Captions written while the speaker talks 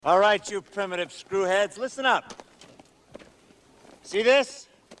All right, you primitive screwheads, listen up. See this?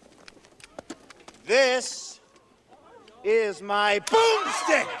 This is my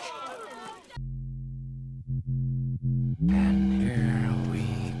boomstick! And here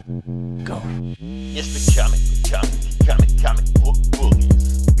we go. It's the comic book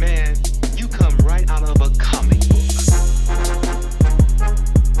bullies. Man, you come right out of a comic book.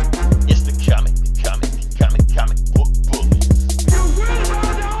 It's the comic book bullies. You will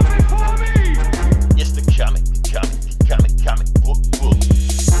bow down before me! It's the comic book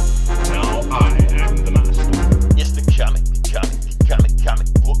bullies. Now I am the master. It's the comic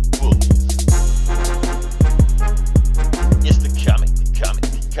book bullies. It's the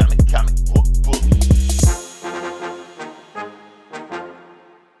comic book bullies.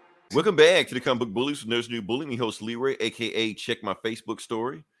 Welcome back to the Comic Book Bullies. There's a new bully. Me host Leroy, aka Check My Facebook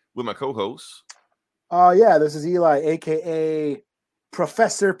Story, with my co-hosts. Yeah, this is Eli, aka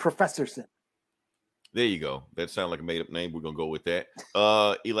Professorson. There you go. That sounds like a made-up name. We're gonna go with that.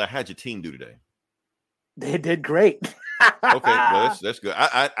 Eli, how'd your team do today? They did great. Okay, well that's good.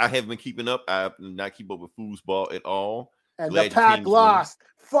 I haven't been keeping up. I not keep up with foosball at all. And Glad the your pack team's lost.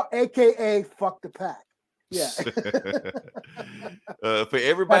 AKA fuck the pack. Yeah. For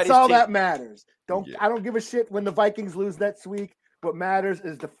everybody, That's all that matters. Yeah. I don't give a shit when the Vikings lose next week. What matters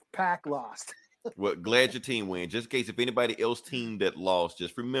is the pack lost. Well, glad your team win. Just in case if anybody else team that lost,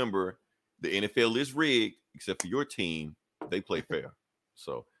 just remember the NFL is rigged, except for your team. They play fair.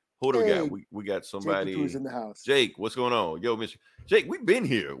 So who do we got? We got somebody who's in the house. Jake, what's going on? Yo, Mr. Jake, we've been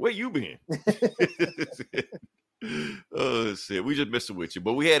here. Where you been? Oh shit, we just messing with you.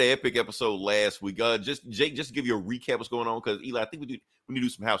 But we had an epic episode last week. Just Jake, just to give you a recap what's going on, because Eli, I think we need to do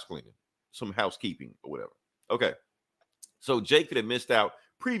some house cleaning, some housekeeping or whatever. Okay. So Jake could have missed out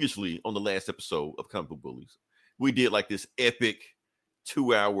previously on the last episode of Comic Book Bullies. We did like this epic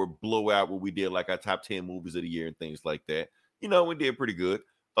 2-hour blowout where we did like our top 10 movies of the year and things like that. You know, we did pretty good.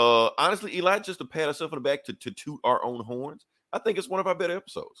 Honestly, Eli, just to pat ourselves on the back to toot our own horns, I think it's one of our better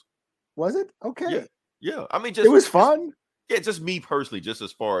episodes. Was it? Okay. Yeah. I mean, just it was fun. Just me personally, just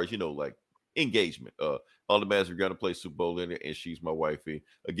as far as, you know, like engagement. All the matters, we're gonna play Super Bowl in it, and she's my wifey.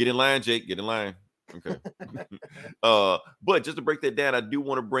 Get in line, Jake. Get in line. Okay. But just to break that down, I do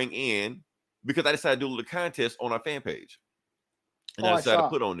want to bring in, because I decided to do a little contest on our fan page. And I decided to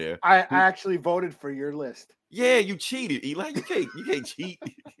put on there. I actually voted for your list. Yeah, you cheated, Eli. You can't cheat.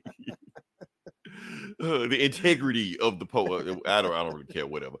 The integrity of the post. I don't really care,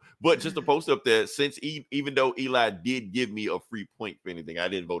 whatever. But just to post up there, since even though Eli did give me a free point for anything, I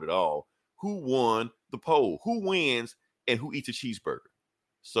didn't vote at all. Who won the poll? Who wins and who eats a cheeseburger?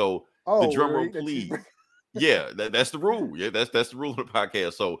 So the drum roll, please. Yeah, that's the rule. Yeah, that's the rule of the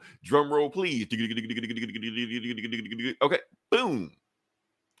podcast. So drum roll, please. Okay, boom.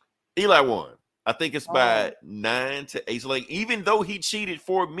 Eli won. I think it's by 9-8. So like, even though he cheated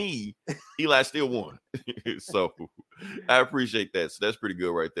for me, Eli still won. So I appreciate that. So that's pretty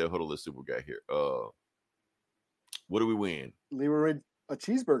good right there. Hold on, let's see what we got here. What do we win? Leroy, a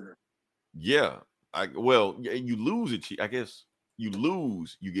cheeseburger. Yeah. You lose it. I guess you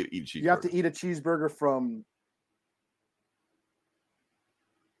lose, you get to eat a cheeseburger. You have to eat a cheeseburger from.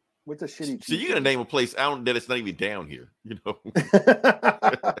 What's a shitty cheeseburger? So you're gonna name a place that it's not even down here, you know.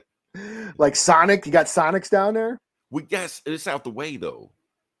 Like Sonic, you got Sonics down there? It's out the way though.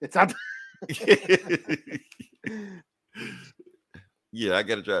 It's out. Yeah, I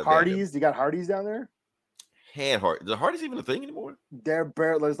gotta drive. Hardee's, you got Hardee's down there? Had Hardee's. Is Hardee's even a thing anymore?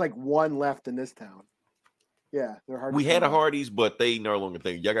 There's like one left in this town. Yeah, they're Hardee's. We had a Hardee's, but they no longer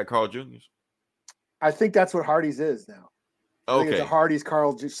thing. Y'all got Carl Jr.'s? I think that's what Hardee's is now. I think Okay. it's a Hardee's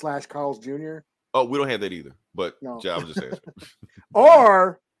Carl's Jr. Oh, we don't have that either. But No. I was just asking.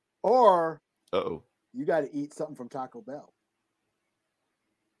 Or you got to eat something from Taco Bell.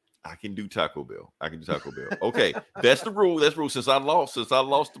 I can do Taco Bell. Okay, that's the rule. That's the rule. Since I lost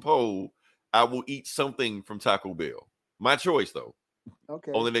the poll, I will eat something from Taco Bell. My choice, though.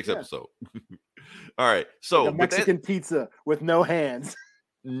 Okay. On the next episode. All right. So like a Mexican pizza with no hands.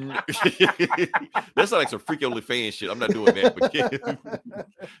 That's like some freaky OnlyFans shit. I'm not doing that. But yeah.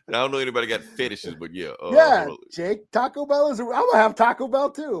 I don't know anybody got fetishes, but yeah. Jake, Taco Bell I'm gonna have Taco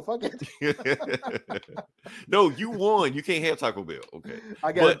Bell too. Fuck it. No, you won. You can't have Taco Bell. Okay.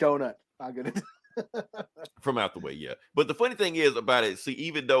 I got a donut. I get it. From out the way, yeah. But the funny thing is about it, see,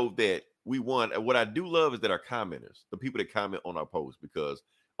 even though that we won, what I do love is that our commenters, the people that comment on our post, because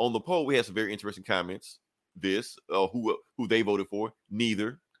on the poll we had some very interesting comments. Who they voted for,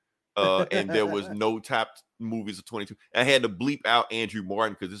 neither. And there was no top movies of 22. I had to bleep out Andrew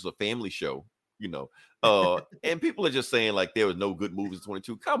Martin because this is a family show, you know. And people are just saying like there was no good movies in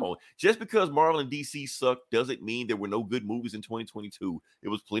 22. Come on, just because Marvel and DC sucked doesn't mean there were no good movies in 2022.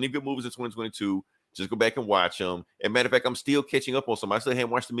 There was plenty of good movies in 2022. Just go back and watch them. And matter of fact, I'm still catching up on some. I still haven't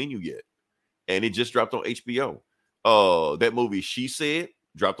watched The Menu yet, and it just dropped on HBO. That movie She Said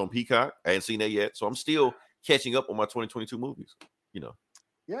dropped on Peacock. I hadn't seen that yet, so I'm still catching up on my 2022 movies. You know.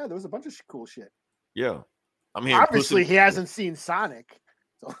 Yeah, there was a bunch of cool shit. Yeah, I'm hearing obviously he hasn't seen Sonic.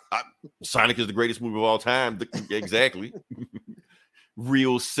 So. Sonic is the greatest movie of all time. Exactly.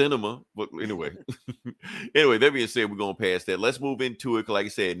 Real cinema. But anyway, that being said, we're going to pass that. Let's move into it. Like I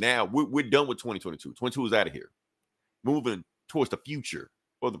said, now we're done with 2022. 22 is out of here. Moving towards the future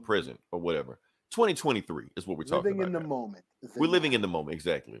or the present or whatever. 2023 is what we're talking about. Living in the moment. We're living in the moment.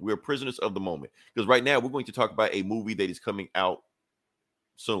 Exactly. We're prisoners of the moment. Because right now we're going to talk about a movie that is coming out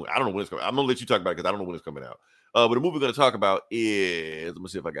soon. I don't know when it's coming. I'm going to let you talk about it because I don't know when it's coming out. But the movie we're going to talk about is, let me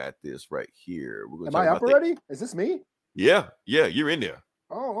see if I got this right here. We're going to Am I up already? Is this me? Yeah, you're in there.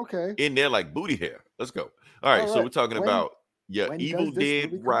 Oh, okay. In there like booty hair. Let's go. All right, so we're talking about Evil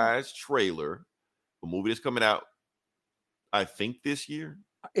Dead Rise trailer, a movie that's coming out, I think this year.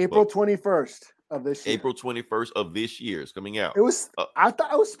 April 21st of this year. April 21st of this year is coming out. It was. I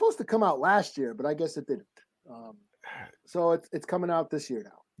thought it was supposed to come out last year, but I guess it didn't. So it's coming out this year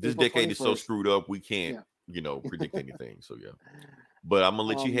now. This April decade 21st. is so screwed up, we can't, predict anything. So yeah. But I'm gonna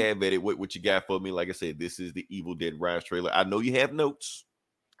let you have at it. What you got for me? Like I said, this is the Evil Dead Rise trailer. I know you have notes,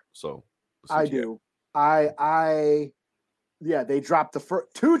 so I do. They dropped the first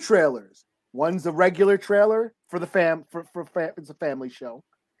 2 trailers. One's the regular trailer for the it's a family show,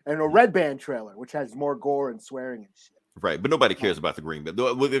 and a Red Band trailer, which has more gore and swearing and shit. Right, but nobody cares about the Green Band.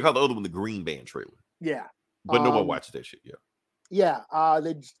 They call the other one the Green Band trailer. Yeah, but no one watches that shit. Yeah.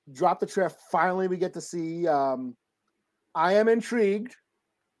 They dropped the trailer. Finally, we get to see. I am intrigued,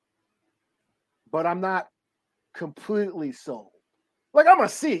 but I'm not completely sold. Like, I'm going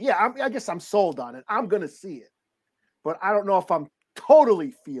to see it. Yeah, I guess I'm sold on it. I'm going to see it. But I don't know if I'm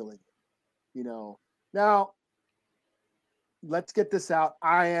totally feeling it, Now, let's get this out.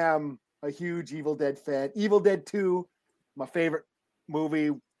 I am a huge Evil Dead fan. Evil Dead 2, my favorite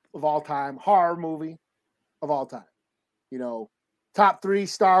movie of all time. Horror movie of all time. Top 3,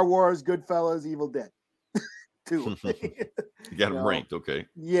 Star Wars, Goodfellas, Evil Dead. 2. You got them ranked, okay?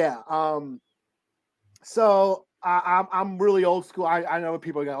 Yeah. So I'm really old school. I know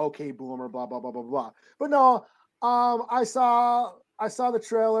people go, okay, boomer, blah blah blah blah blah. But no, I saw the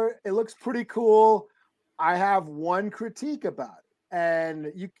trailer. It looks pretty cool. I have one critique about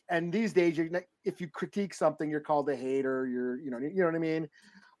it, and these days, if you critique something, you're called a hater. You know what I mean.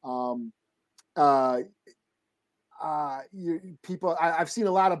 People, I've seen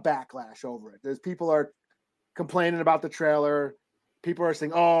a lot of backlash over it. There's people are complaining about the trailer. People are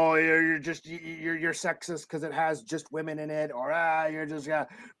saying, "Oh, you're sexist because it has just women in it," or you're just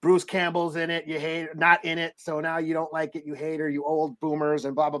Bruce Campbell's in it, you hate it, not in it, so now you don't like it, you hate her, you old boomers,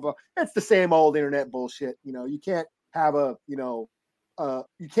 and blah blah blah. It's the same old internet bullshit. You can't have you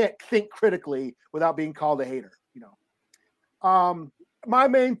can't think critically without being called a hater. My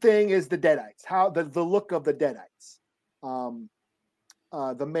main thing is the Deadites, how the look of the Deadites,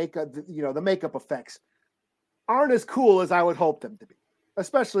 the makeup, the makeup effects aren't as cool as I would hope them to be,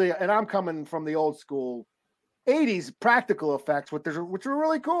 especially, and I'm coming from the old school 80s practical effects, which are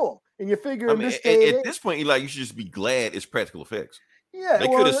really cool. And you figure at this point, Eli, you should just be glad it's practical effects. Yeah, they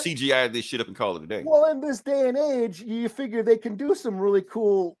could have CGI'd this shit up and called it a day. Well, in this day and age, you figure they can do some really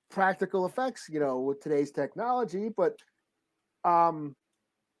cool practical effects, with today's technology. But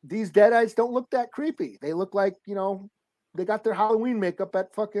these Deadites don't look that creepy. They look like, they got their Halloween makeup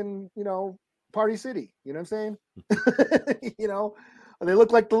at fucking, Party City, you know what I'm saying? They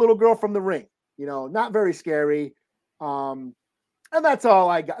look like the little girl from The Ring, not very scary. And that's all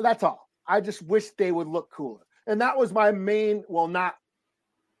I got. That's all. I just wish they would look cooler. And that was my main, well, not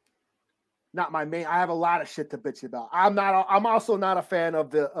my main. I have a lot of shit to bitch about. I'm also not a fan of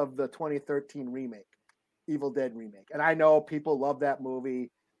the 2013 remake, Evil Dead remake. And I know people love that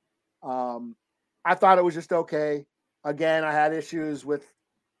movie. I thought it was just okay. Again, I had issues with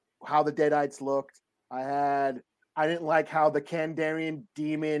how the Deadites looked. I didn't like how the Kandarian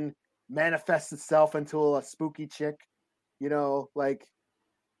demon manifests itself into a spooky chick. There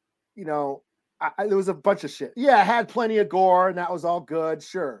was a bunch of shit. Yeah, it had plenty of gore, and that was all good.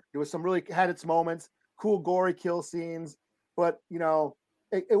 Sure, there was some really had its moments, cool gory kill scenes, but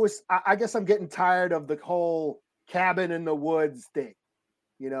it was. I guess I'm getting tired of the whole cabin in the woods thing.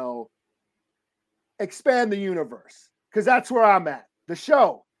 Expand the universe, because that's where I'm at. The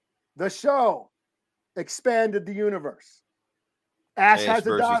show expanded the universe. Ash has a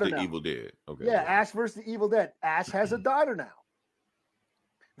versus daughter the now. Evil Dead. Okay. Yeah, Ash versus the Evil Dead. Ash has a daughter now.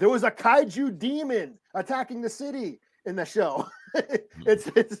 There was a kaiju demon attacking the city in the show.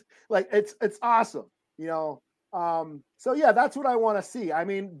 it's awesome, you know. So yeah, that's what I want to see. I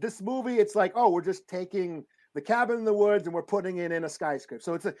mean, this movie, it's like, oh, we're just taking the cabin in the woods and we're putting it in a skyscraper.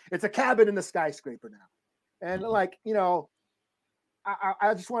 So it's a cabin in the skyscraper now. And like, you know,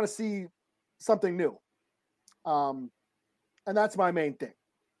 I just want to see something new. And that's my main thing.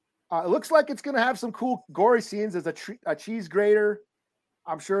 It looks like it's going to have some cool gory scenes. There's a cheese grater.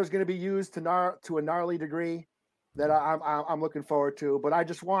 I'm sure is going to be used to a gnarly degree that I'm looking forward to. But I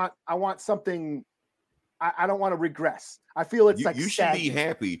want something. I don't want to regress. I feel it's like you should be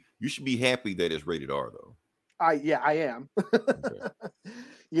happy. You should be happy that it's rated R though. I am. Okay.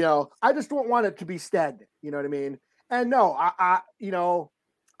 You know, I just don't want it to be stagnant. You know what I mean? And no, I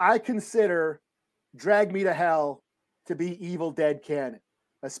consider Drag Me to Hell to be Evil Dead canon,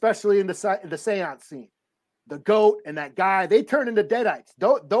 especially in the seance scene. The goat and that guy, they turn into Deadites.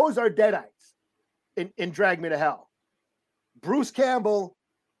 Those are Deadites in Drag Me to Hell. Bruce Campbell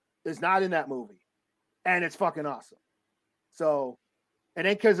is not in that movie. And it's fucking awesome. So, it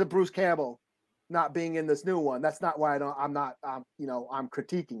ain't because of Bruce Campbell not being in this new one. That's not why I'm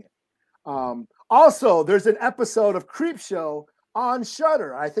critiquing it. Also, there's an episode of Creepshow on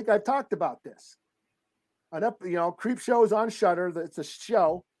Shudder. I think I've talked about this. Creepshow is on Shudder. It's a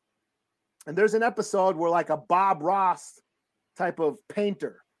show. And there's an episode where like a Bob Ross type of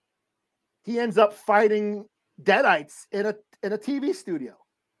painter, he ends up fighting Deadites in a TV studio.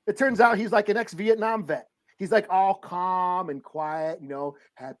 It turns out he's like an ex-Vietnam vet. He's like all calm and quiet, you know,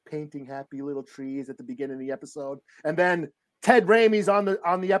 painting happy little trees at the beginning of the episode. And then Ted Raimi's on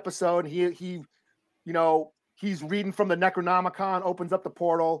the episode. He he's reading from the Necronomicon, opens up the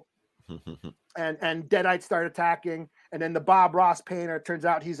portal, and Deadites start attacking. And then the Bob Ross painter, it turns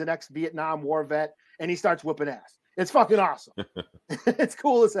out he's an ex-Vietnam War vet, and he starts whooping ass. It's fucking awesome. It's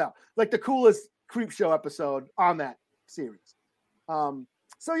cool as hell. Like the coolest Creepshow episode on that series.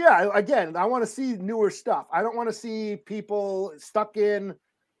 So yeah, again, I want to see newer stuff. I don't want to see people stuck in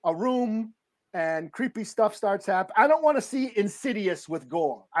a room and creepy stuff starts happening. I don't want to see Insidious with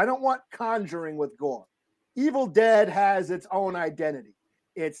gore. I don't want Conjuring with gore. Evil Dead has its own identity.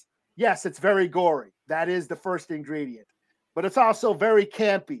 It's very gory. That is the first ingredient. But it's also very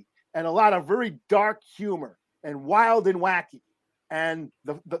campy and a lot of very dark humor and wild and wacky. And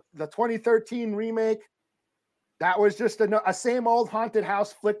the 2013 remake, that was just a same old haunted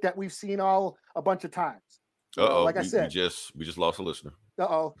house flick that we've seen a bunch of times. Like I said, we just lost a listener.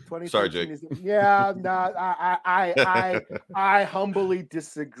 2013. Sorry, Jake. I humbly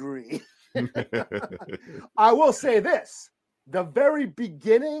disagree. I will say this: the very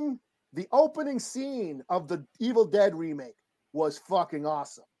beginning, the opening scene of the Evil Dead remake was fucking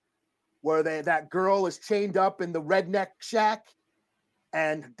awesome. Where that girl is chained up in the redneck shack.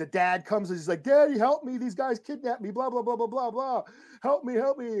 And the dad comes and he's like, "Daddy, help me. These guys kidnapped me, blah, blah, blah, blah, blah, blah. Help me.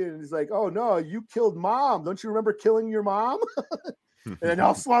 And he's like, "Oh, no, you killed mom. Don't you remember killing your mom?" And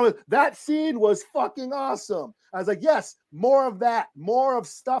I'll swallow. That scene was fucking awesome. I was like, yes, more of that. More of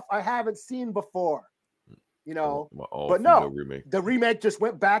stuff I haven't seen before. You know, but no, the remake just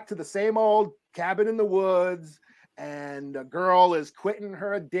went back to the same old cabin in the woods. And a girl is quitting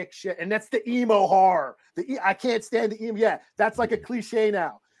her addiction, and that's the emo horror. I can't stand the emo. Yeah, that's like a cliche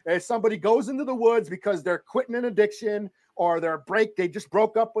now. If somebody goes into the woods because they're quitting an addiction, or they just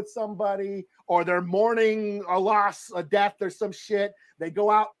broke up with somebody, or they're mourning a loss, a death, or some shit. They go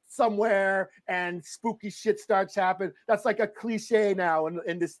out somewhere and spooky shit starts happening. That's like a cliche now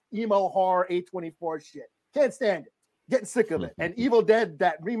in this emo horror A24 shit. Can't stand it. Getting sick of it. And Evil Dead,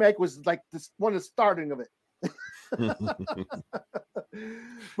 that remake was like one of the starting of it.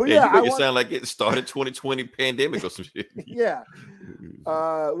 But yeah, you make it sound like it started 2020 pandemic or some shit. Yeah.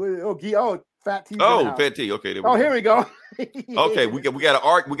 Fat T. Fat T. Okay. Here we go. Okay, we got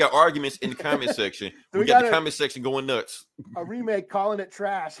arguments in the comment section. We got the comment section going nuts. A remake calling it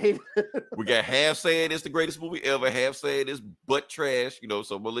trash. We got half saying it's the greatest movie ever, half saying it's butt trash. You know,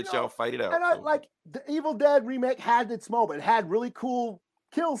 so we'll let y'all fight it out. And I like the Evil Dead remake had its moment. It had really cool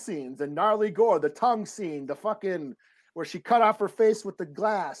kill scenes and gnarly gore, the tongue scene, the fucking where she cut off her face with the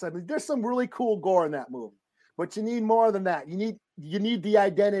glass. I mean, there's some really cool gore in that movie, but you need more than that. You need the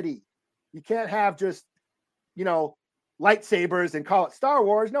identity. You can't have just, lightsabers and call it Star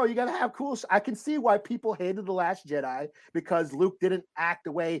Wars. No, you got to have cool. I can see why people hated The Last Jedi, because Luke didn't act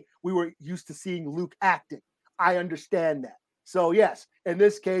the way we were used to seeing Luke acting. I understand that. So yes, in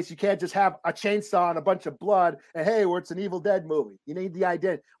this case, you can't just have a chainsaw and a bunch of blood and hey, it's an Evil Dead movie. You need the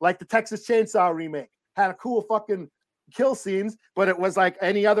identity. Like the Texas Chainsaw remake had a cool fucking kill scenes, but it was like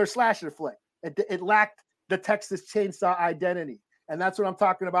any other slasher flick. It lacked the Texas Chainsaw identity, and that's what I'm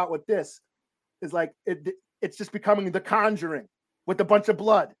talking about with this. Is like it's just becoming The Conjuring with a bunch of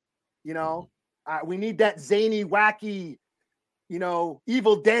blood. You know, we need that zany, wacky, you know,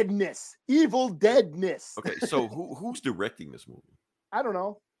 evil deadness. Okay, so who's directing this movie? I don't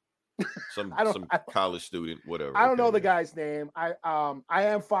know. Some I don't- college student, whatever. I don't know Okay. the guy's name. I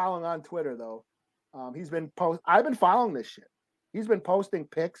am following on Twitter though. I've been following this shit. He's been posting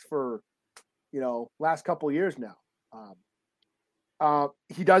pics for, you know, last couple years now.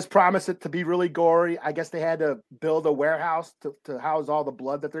 He does promise it to be really gory. I guess they had to build a warehouse to house all the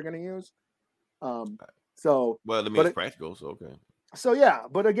blood that they're going to use. So Well, I mean, but it's practical, so okay. so yeah,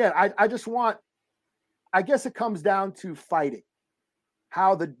 but again, I just want. I guess it comes down to fighting.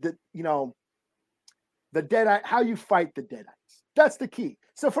 How the you know, the Deadite, how you fight the Deadites. That's the key.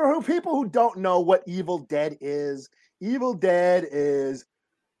 So for people who don't know what Evil Dead is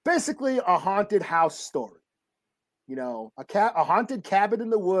basically a haunted house story. You know, a haunted cabin in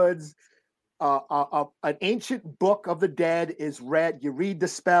the woods. An ancient book of the dead is read. You read the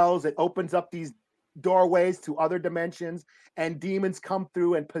spells. It opens up these doorways to other dimensions, and demons come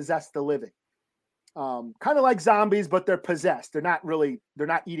through and possess the living. Kind of like zombies, but they're possessed. They're not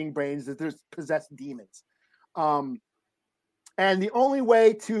eating brains. They're possessed demons. And the only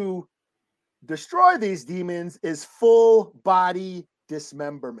way to destroy these demons is full body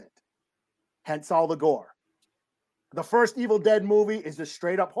dismemberment. Hence all the gore. The first Evil Dead movie is just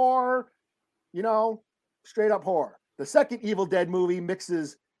straight up horror, you know, straight up horror. The second Evil Dead movie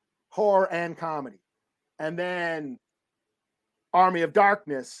mixes horror and comedy. And then Army of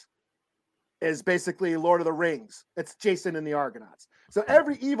Darkness is basically Lord of the Rings. It's Jason and the Argonauts. So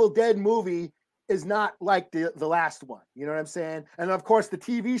every Evil Dead movie is not like the last one. You know what I'm saying? And of course, the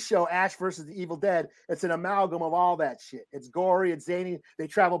TV show Ash versus the Evil Dead, it's an amalgam of all that shit. It's gory, it's zany. They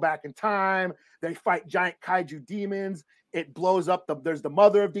travel back in time. They fight giant kaiju demons. It blows up there's the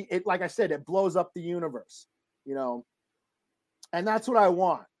mother of like I said, it blows up the universe, you know? And that's what I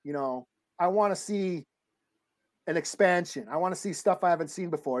want, you know? I want to see an expansion. I want to see stuff I haven't seen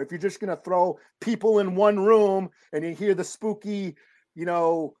before. If you're just going to throw people in one room and you hear the spooky, you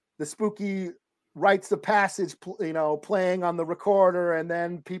know, the spooky rites of passage, you know, playing on the recorder, and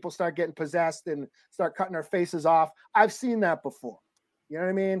then people start getting possessed and start cutting their faces off. I've seen that before. You know what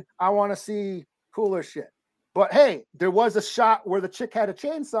I mean? I want to see cooler shit. But hey, there was a shot where the chick had a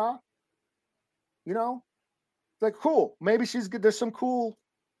chainsaw. You know, it's like, cool. Maybe she's good. There's some cool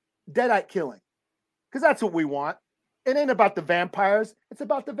Deadite killing. Because that's what we want. It ain't about the vampires. It's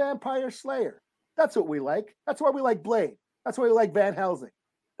about the vampire slayer. That's what we like. That's why we like Blade. That's why we like Van Helsing.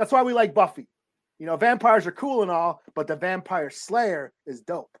 That's why we like Buffy. You know, vampires are cool and all, but the vampire slayer is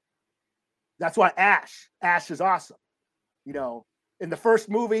dope. That's why Ash is awesome. You know, in the first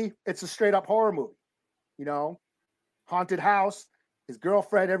movie, it's a straight up horror movie. You know, haunted house, his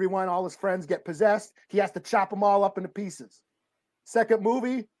girlfriend, everyone, all his friends get possessed. He has to chop them all up into pieces. Second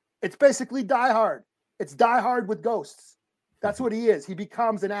movie, it's basically Die Hard. It's Die Hard with ghosts. That's what he is. He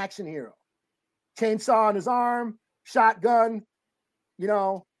becomes an action hero. Chainsaw on his arm, shotgun. You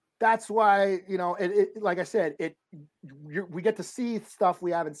know, that's why, you know, like I said, we get to see stuff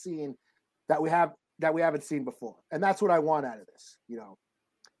we haven't seen that we haven't seen before. And that's what I want out of this, you know.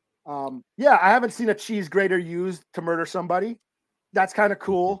 Yeah, I haven't seen a cheese grater used to murder somebody. That's kind of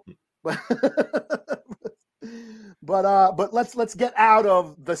cool. But let's get out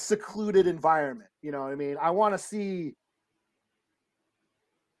of the secluded environment. You know what I mean? I want to see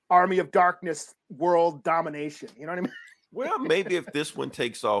Army of Darkness world domination. You know what I mean? Well, maybe if this one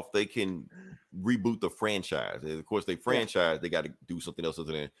takes off, they can reboot the franchise. And of course, they got to do something else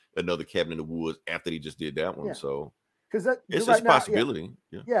other than another Cabin in the Woods after they just did that one. Yeah. So because it's right just a possibility.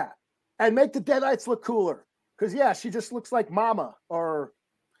 Yeah, and make the Deadites look cooler. Because she just looks like Mama or.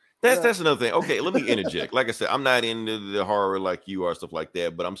 That's another thing. Okay, let me interject. Like I said, I'm not into the horror like you are, stuff like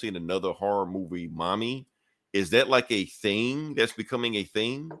that, but I'm seeing another horror movie, Mommy. Is that like a thing that's becoming a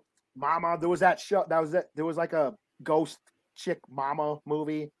thing? Mama, there was that show. There was like a ghost chick Mama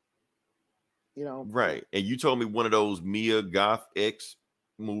movie. You know, Right. And you told me one of those Mia Goth X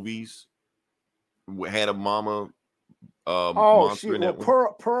movies had a mama monster in that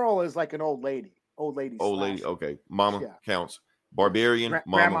one. Pearl is like an old lady. Old lady. slasher. Okay. Mama Yeah. counts. Barbarian,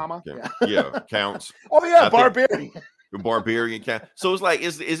 Grandmama, yeah, counts. Oh yeah, I think- Barbarian. Barbarian count. So it's like,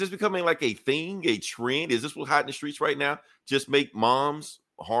 is this becoming like a thing, a trend? Is this what's hot in the streets right now? Just make moms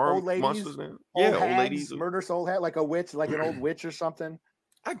harm Old ladies, monsters now? Old Yeah, old hags, ladies. murder old hat, like a witch, like an old witch or something.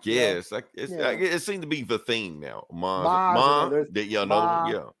 I guess. Yeah. It seemed to be the thing now. Mom, Another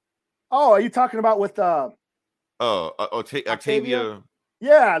one, yeah. Oh, are you talking about with Octavia.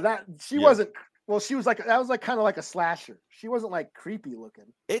 Yeah, that she Yeah. wasn't. Well, she was like that was like kind of like a slasher. She wasn't like creepy looking.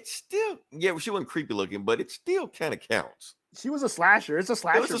 It's still, yeah, she wasn't creepy looking, but it still kind of counts. She was a slasher. It's a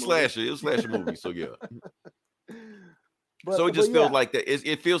slasher. It was a movie. slasher. It was a slasher movie. So yeah. But, So it just feels yeah. like that.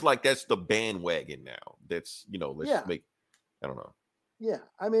 It feels like that's the bandwagon now. That's let's Yeah. just make. I don't know. Yeah,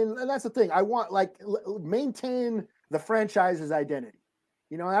 I mean, and that's the thing. I want maintain the franchise's identity.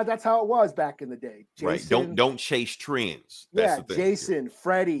 You know, that's how it was back in the day. Jason, Right. Don't chase trends. That's the thing. Jason,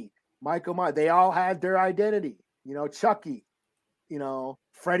 Freddy, Michael Myers, they all had their identity. You know, Chucky, you know,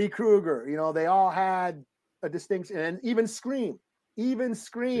 Freddy Krueger, you know, they all had a distinction. And even Scream,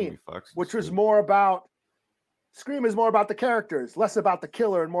 Jamie Foxx, which was Scream. more about Scream is more about the characters, less about the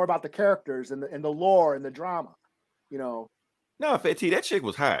killer and more about the characters and the lore and the drama. You know, No, Fatty, that chick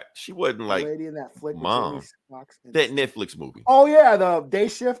was hot. She wasn't the like lady in that flick with Mom. Jamie Foxx and- that Netflix movie. Oh yeah, the Day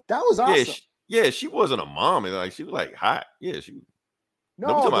Shift. That was awesome. Yeah, she wasn't a mom, and like she was like hot. Yeah, she. I'm No,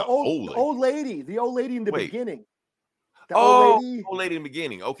 talking the about old lady. The old lady in the Wait. beginning. The Oh, old lady. old lady in the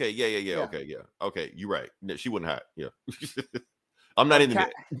beginning. Okay, yeah. Yeah. Okay, yeah. Okay, you're right. No, she wasn't hot. Yeah, I'm not into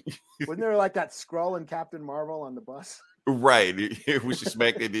that. Wasn't there like that Skrull and Captain Marvel on the bus? Right. When she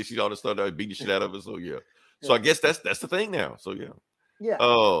smacked it, then she all of a sudden beating the shit out of her. So yeah. So I guess that's the thing now. So yeah. Yeah.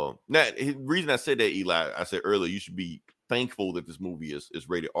 Oh, now the reason I said that, Eli, I said earlier, you should be thankful that this movie is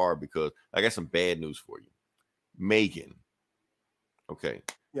rated R because I got some bad news for you. Megan. Okay.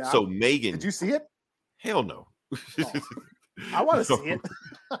 Yeah. So Megan. Did you see it? Hell no. I want to see it.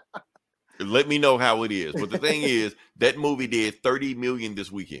 Let me know how it is. But the thing is, that movie did 30 million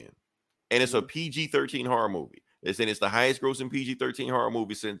this weekend. And it's a PG-13 horror movie. It's the highest grossing PG-13 horror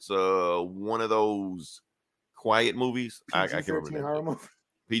movie since one of those quiet movies. I can't remember that. horror movie.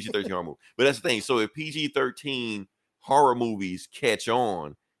 PG-13 horror movie. But that's the thing. So if PG-13 horror movies catch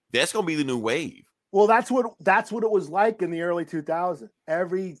on, that's gonna be the new wave. Well, that's what it was like in the early 2000s.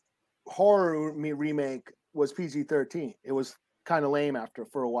 Every horror remake was PG-13. It was kind of lame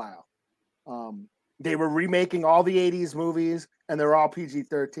for a while. They were remaking all the 80s movies and they're all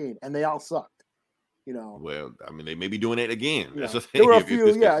PG-13 and they all sucked. You know. Well, I mean, they may be doing it again. Yeah. That's the thing. There were a if few,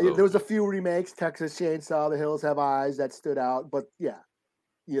 this yeah. gets low. There was a few remakes. Texas Chainsaw, The Hills Have Eyes that stood out, but yeah,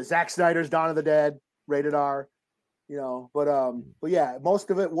 Zack Snyder's Dawn of the Dead, rated R. You know, but yeah, most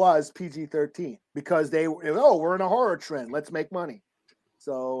of it was PG-13 because we're in a horror trend. Let's make money.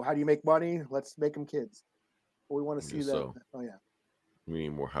 So how do you make money? Let's make them kids. Well, we want to see that. So. Oh yeah. We need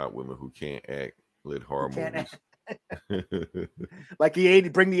more hot women who can't act, lit horror Can't movies. Like the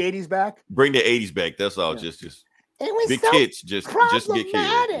 80s, bring the 80s back. Bring the 80s back. That's all. Yeah. Just It was big so tits. Just get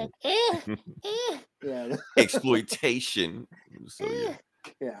killed. Yeah. Exploitation. So yeah.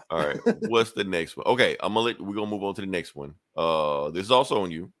 Yeah. All right. What's the next one? Okay, we're gonna move on to the next one. This is also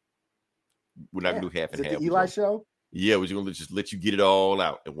on you. We're not gonna do half Is and it half. the Eli show? Yeah, we're gonna just let you get it all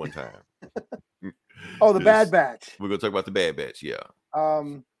out at one time. Oh, the This- Bad Batch. We're gonna talk about the Bad Batch. Yeah. I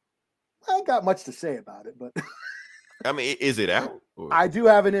ain't got much to say about it, but I mean, is it out? Or- I do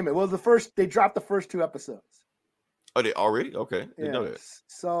have an image. Well, they dropped the first 2 episodes. Oh, they already? Okay. Didn't know that. Yes.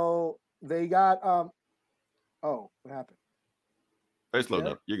 So they got oh, what happened? Hey, slow Yeah.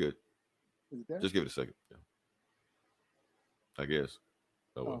 down. You're good. Is it there? Just give it a second. Yeah. I guess.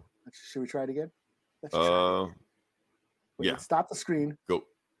 Oh well. Should we try it again? Let's try it again. Wait, yeah. let's stop the screen. Go.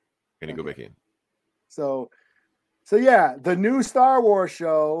 And then go Okay. back in. So yeah, the new Star Wars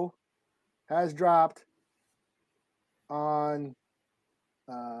show has dropped on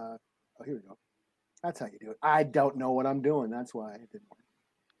oh, here we go. That's how you do it. I don't know what I'm doing. That's why it didn't work.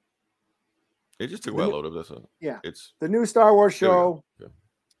 It just took a while to load up. That's all. Yeah. It's The new Star Wars There we show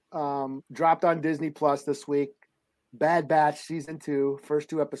go. dropped on Disney Plus this week. Bad Batch season 2, first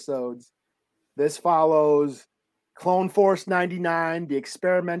 2 episodes. This follows Clone Force 99, the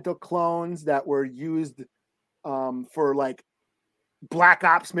experimental clones that were used for like Black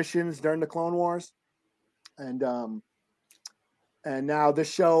Ops missions during the Clone Wars. And now the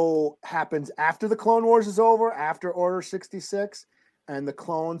show happens after the Clone Wars is over, after Order 66, and the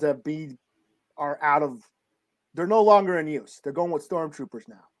clones they're no longer in use. They're going with stormtroopers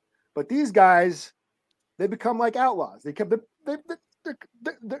now. But these guys, they become like outlaws. They're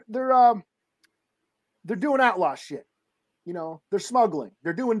doing outlaw shit. You know, they're smuggling.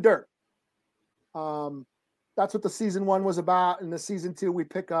 They're doing dirt. That's what the season 1 was about. And the season 2 we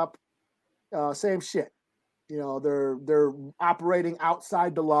pick up same shit. You know, they're operating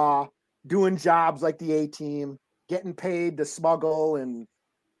outside the law, doing jobs like the A-Team, getting paid to smuggle and,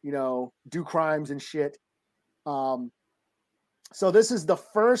 you know, do crimes and shit. So this is the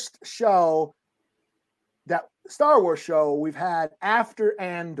first show, that Star Wars show we've had after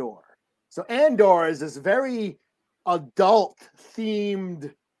Andor. So Andor is this very adult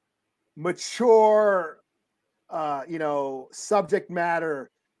themed, mature, subject matter,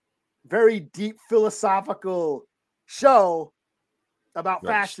 very deep philosophical show about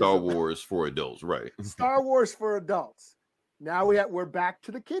Right. fascism. Star Wars for adults, right? Star Wars for adults. Now we're back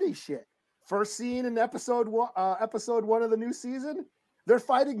to the kiddie shit. First scene in episode one of the new season, they're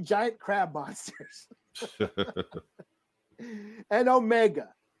fighting giant crab monsters. And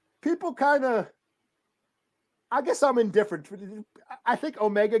Omega. People kind of, I guess I'm indifferent. I think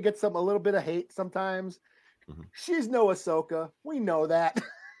Omega gets a little bit of hate sometimes. Mhm. She's no Ahsoka. We know that.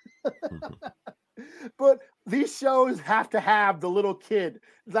 But these shows have to have the little kid.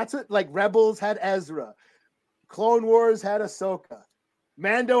 That's what, like, Rebels had Ezra. Clone Wars had Ahsoka.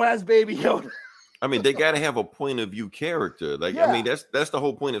 Mando has Baby Yoda. I mean, they got to have a point of view character. Like, I mean, that's the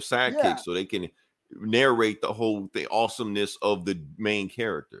whole point of sidekicks, so they can narrate the awesomeness of the main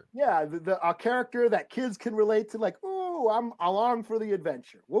character. Yeah, a character that kids can relate to, like, oh, I'm along for the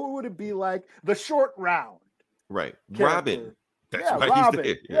adventure. What would it be like? The Short Round. Right. Character. Robin. That's why Robin.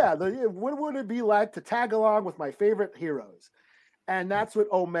 he's there. What would it be like to tag along with my favorite heroes? And that's what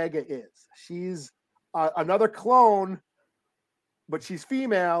Omega is. She's another clone, but she's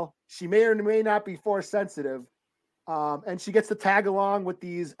female. She may or may not be force sensitive. And she gets to tag along with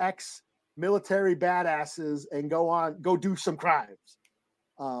these ex-military badasses and go do some crimes.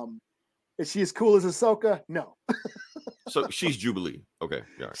 Is she as cool as Ahsoka? No. So she's Jubilee. Okay.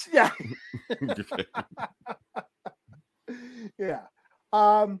 Yeah. Okay. Yeah.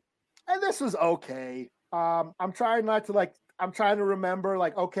 And this was okay. I'm trying to remember,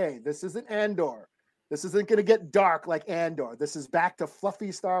 like, okay, this isn't Andor. This isn't going to get dark like Andor. This is back to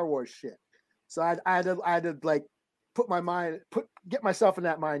fluffy Star Wars shit. So I had to like get myself in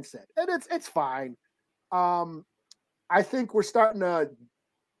that mindset. And it's fine. I think we're starting to,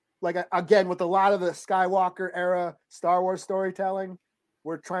 like, again, with a lot of the Skywalker era Star Wars storytelling,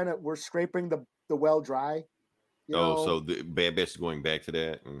 we're scraping the well dry. So the Bad Batch is going back to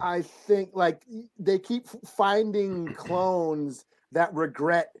that. I think, like, they keep finding clones that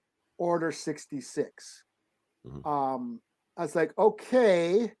regret Order 66. Mhm. I was like,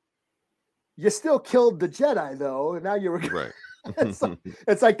 okay, you still killed the Jedi though, and now you're Right.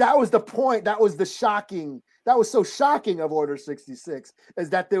 it's like that was the point. That was so shocking of Order 66, is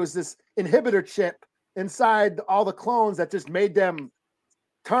that there was this inhibitor chip inside all the clones that just made them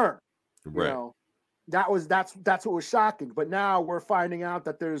turn. Right. You know, that's what was shocking. But now we're finding out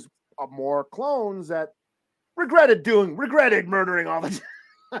that there's more clones that regretted murdering all the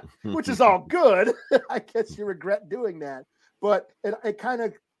which is all good. I guess you regret doing that, but it kind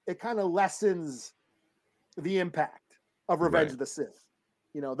of lessens the impact of Revenge of the Sith.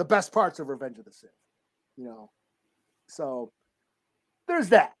 You know, the best parts of Revenge of the Sith. You know, so there's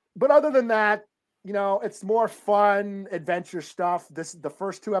that. But other than that, you know, it's more fun adventure stuff. The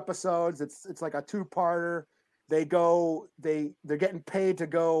first 2 episodes, it's like a 2-parter. They're getting paid to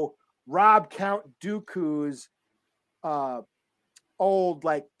go rob Count Dooku's old,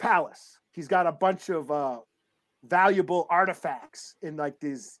 like, palace. He's got a bunch of valuable artifacts in, like,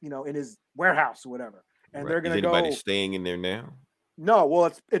 these, you know, in his warehouse or whatever. And they're gonna Is anybody staying in there now? No,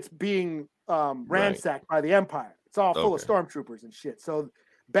 well, it's being ransacked by the Empire. It's all full of stormtroopers and shit. So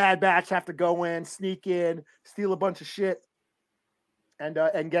Bad Batch have to go in, sneak in, steal a bunch of shit,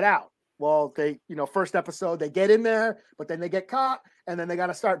 and get out. Well, they, you know, first episode they get in there, but then they get caught, and then they got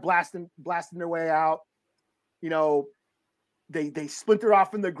to start blasting their way out. You know, they splinter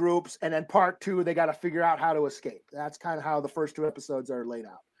off in the groups, and then part 2 they got to figure out how to escape. That's kind of how the first 2 episodes are laid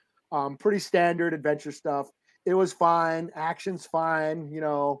out. Pretty standard adventure stuff. It was fine. Action's fine. You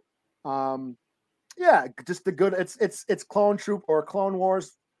know, yeah, just the good. It's Clone Troop or Clone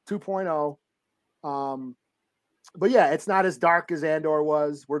Wars 2.0. But yeah, it's not as dark as Andor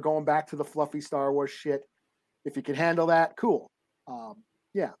was. We're going back to the fluffy Star Wars shit. If you can handle that, cool.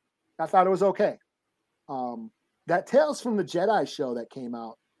 Yeah, I thought it was okay. That Tales from the Jedi show that came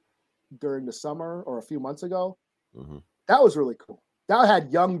out during the summer or a few months ago, that was really cool. That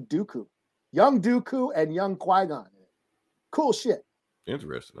had young Dooku and young Qui-Gon in it. Cool shit.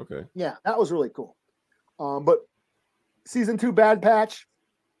 Interesting. Okay. Yeah, that was really cool. But season 2 Bad Batch,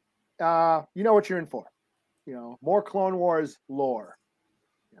 you know what you're in for. You know, more Clone Wars lore.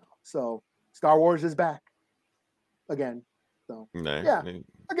 You know, so Star Wars is back again. So yeah,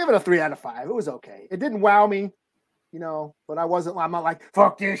 I'll give it a 3 out of 5. It was okay. It didn't wow me, you know, but I'm not like,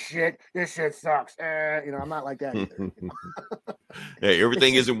 fuck this shit. This shit sucks. You know, I'm not like that either. You know? Hey,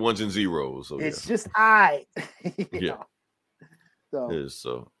 everything isn't 1s and 0s. So it's just yeah. know.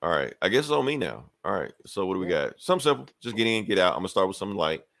 So all right. I guess it's on me now. All right. So what do we got? Something simple. Just get in, get out. I'm gonna start with something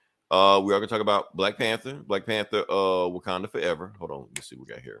light. We are gonna talk about Black Panther, Wakanda Forever. Hold on, let's see what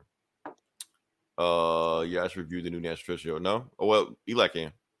we got here. Yeah, I should review the new National Treasure show. No, oh well, Eli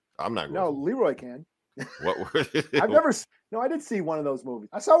can. I'm not going. No, Leroy can. What? I did see one of those movies.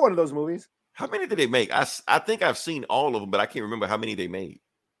 I saw one of those movies. How many did they make? I think I've seen all of them, but I can't remember how many they made.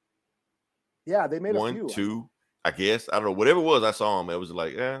 Yeah, they made a One, few. two, I guess. I don't know. Whatever it was, I saw them. It was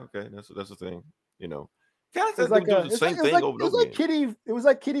like, yeah, okay, that's the thing. You know, kind of like the same thing over and over again. It was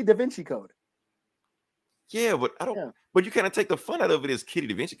like Kitty Da Vinci Code. Yeah, but I don't. Yeah. But you kind of take the fun out of it as Kitty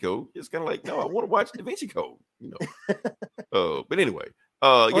Da Vinci Code. It's kind of like, no, I want to watch Da Vinci Code. You know. But anyway,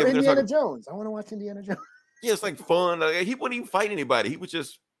 or Indiana Jones. I want to watch Indiana Jones. Yeah, it's like fun. Like, he wouldn't even fight anybody. He was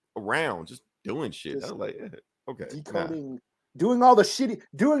just around, just doing shit. I was like, yeah, okay, decoding, doing all the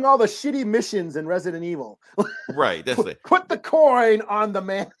shitty missions in Resident Evil. Right, that's it. Put the coin on the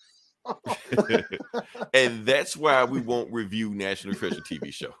man. And that's why we won't review National Treasure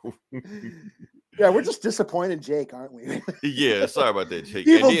TV show. Yeah, we're just disappointed, Jake, aren't we? Yeah, sorry about that, Jake.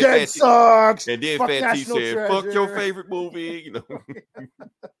 Evil Dead sucks. And then Fat T said, "Fuck your favorite movie." You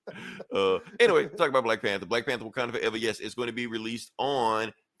know. Anyway, talk about Black Panther. Black Panther Wakanda Forever. Yes, it's going to be released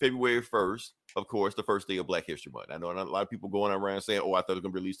on February 1st. Of course, the first day of Black History Month. I know a lot of people going around saying, "Oh, I thought it was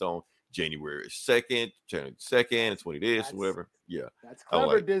going to be released on January 2nd, January 2nd, 20 this, whatever." Yeah, that's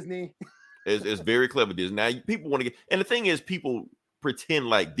clever, Disney. It's very clever, Disney. Now people want to get, and the thing is, people pretend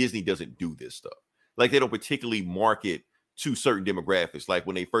like Disney doesn't do this stuff. Like they don't particularly market to certain demographics. Like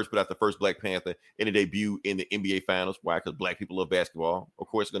when they first put out the first Black Panther and it debuted in the NBA Finals. Why? Because Black people love basketball. Of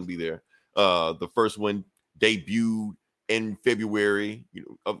course, it's going to be there. The first one debuted in February.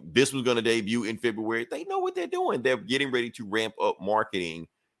 You know, this was going to debut in February. They know what they're doing. They're getting ready to ramp up marketing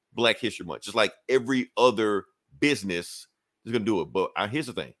Black History Month, just like every other business is going to do it. But here's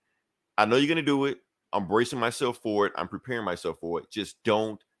the thing. I know you're going to do it. I'm bracing myself for it. I'm preparing myself for it. Just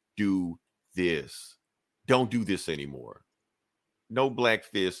don't do this. Don't do this anymore. No black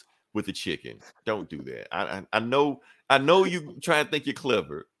fist with the chicken. Don't do that. I know you try to think you're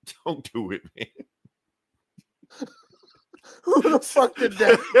clever. Don't do it, man. Who the fuck did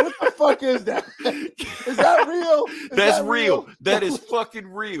that? What the fuck is that? Is that real? That's real. That is fucking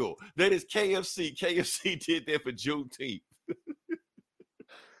real. That is KFC. KFC did that for Juneteenth.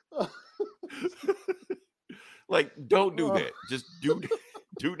 Like, don't do that. Just do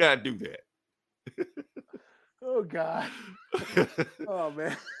not do that. Oh God. Oh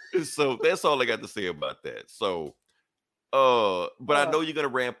man. So that's all I got to say about that. So but I know you're gonna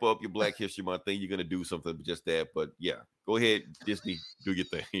ramp up your Black History Month thing. You're gonna do something just that. But yeah, go ahead, Disney, do your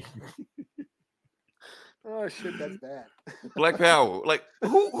thing. Oh shit, that's bad. Black Power. Like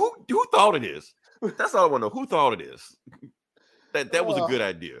who thought of this? That's all I want to know. Who thought of this? That was a good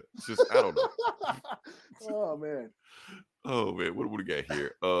idea. It's just I don't know. Oh man. Oh man, what do we got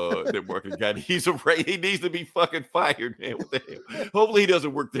here? That marketing guy, he needs to be fucking fired, man. What the hell? Hopefully he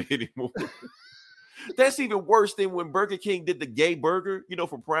doesn't work there anymore. That's even worse than when Burger King did the gay burger, you know,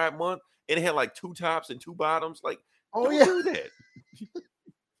 for Pride Month, and it had like 2 tops and 2 bottoms. Like, don't do that.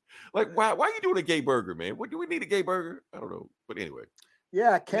 Like, why are you doing a gay burger, man? What do we need a gay burger? I don't know. But anyway.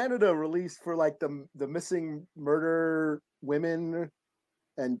 Yeah, Canada released for like the missing murder women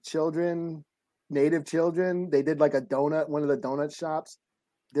and children, Native children. They did like a donut, one of the donut shops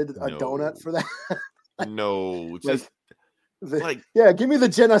did a donut for that. No, just yeah, give me the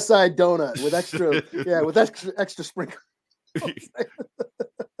genocide donut with extra sprinkles.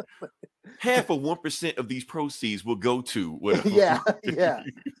 Half of 1% of these proceeds will go to whatever. Yeah.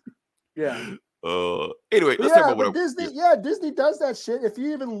 Anyway, let's talk about Disney. Disney does that shit. If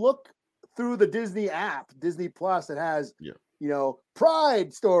you even look through the Disney app, Disney Plus, it has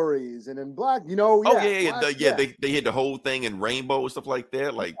Pride stories and in Black. You know, they hit the whole thing in rainbow and stuff like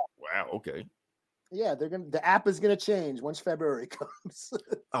that. Like, wow, okay. Yeah, the app is gonna change once February comes.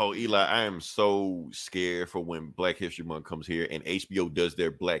 Oh, Eli, I am so scared for when Black History Month comes here and HBO does their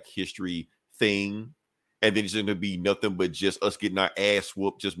Black History thing, and then it's gonna be nothing but just us getting our ass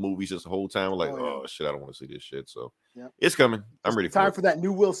whooped, just movies this whole time. We're like, oh shit, I don't want to see this shit. So it's coming. I'm ready for it. Time for that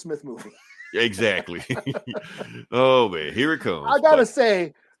new Will Smith movie. Exactly. Oh man, here it comes. I gotta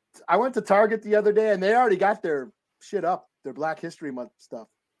say, I went to Target the other day and they already got their shit up, their Black History Month stuff,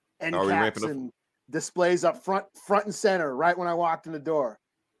 and caps and displays up front and center right when I walked in the door.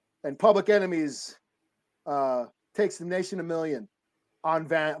 And Public Enemies Takes the Nation a Million on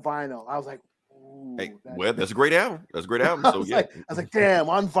vinyl. I was like, ooh, hey, that's a great album. That's a great album. So I was like, damn,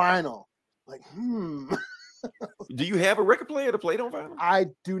 on vinyl. Like, Do you have a record player to play it on vinyl? I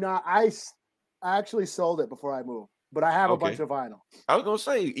do not. I actually sold it before I moved, but I have a bunch of vinyl. I was gonna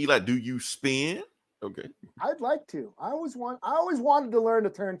say, Eli, do you spin? Okay. I'd like to. I always wanted to learn the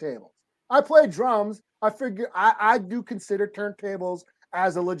turntables. I play drums. I figure I do consider turntables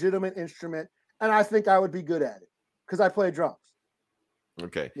as a legitimate instrument, and I think I would be good at it because I play drums.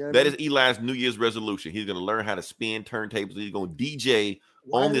 Okay. You know what That I is Eli's New Year's resolution. He's going to learn how to spin turntables. He's going to DJ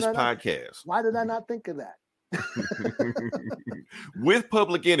Why on did this I not- podcast Why did I not think of that? with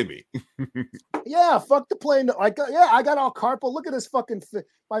Public Enemy. Yeah, fuck the plane. I got all carpal. Look at this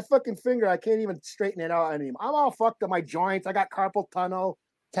my fucking finger. I can't even straighten it out anymore. I'm all fucked up. My joints. I got carpal tunnel,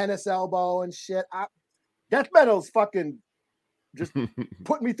 tennis elbow, and shit. Death metal's fucking just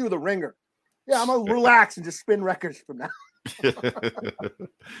put me through the ringer. Yeah, I'm gonna relax and just spin records from now.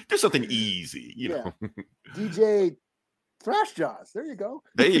 Do something easy, you know. DJ Thrash Jaws. There you go.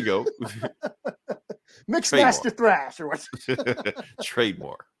 There you go. Mixmaster Thrash or what?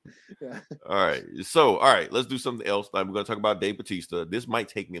 Trademark. Yeah. All right. Let's do something else. We're going to talk about Dave Bautista. This might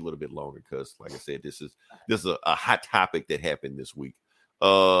take me a little bit longer because, like I said, this is a hot topic that happened this week.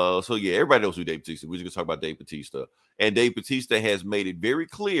 So yeah, everybody knows who Dave Bautista. We're just going to talk about Dave Bautista, and Dave Bautista has made it very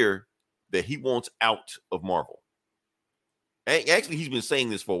clear that he wants out of Marvel. And actually, he's been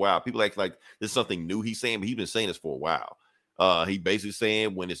saying this for a while. People act like this is something new he's saying, but he's been saying this for a while. He basically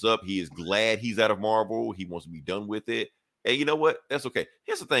saying when it's up, he is glad he's out of Marvel. He wants to be done with it. And you know what? That's okay.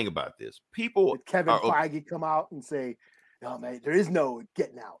 Here's the thing about this. People Did Kevin Feige come out and say, no, man, there is no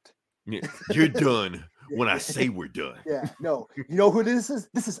getting out. You're done when I say we're done. Yeah, no. You know who this is?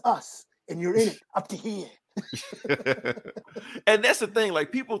 This is us. And you're in it up to here. And that's the thing.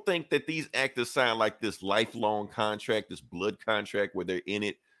 Like, people think that these actors sign like this lifelong contract, this blood contract where they're in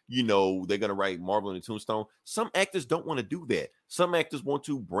it. You know, they're going to write Marvel in the Tombstone. Some actors don't want to do that. Some actors want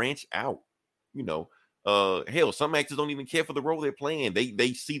to branch out. You know, hell, some actors don't even care for the role they're playing.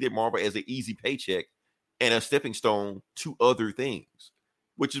 They see their Marvel as an easy paycheck and a stepping stone to other things,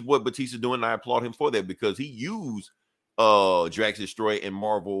 which is what Bautista's doing. And I applaud him for that because he used Drax Destroyer and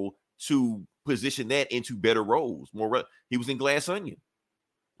Marvel to position that into better roles. He was in Glass Onion.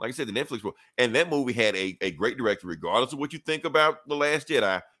 Like I said, the Netflix role. And that movie had a great director, regardless of what you think about The Last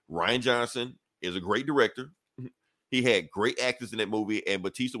Jedi. Rian Johnson is a great director. He had great actors in that movie, and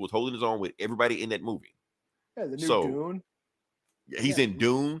Bautista was holding his own with everybody in that movie. Yeah, the new Dune. He's in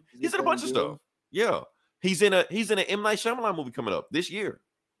Dune. He's in a bunch of stuff. Yeah. He's in an M. Night Shyamalan movie coming up this year.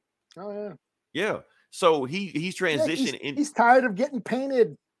 Oh, yeah. Yeah. So he's transitioning. He's tired of getting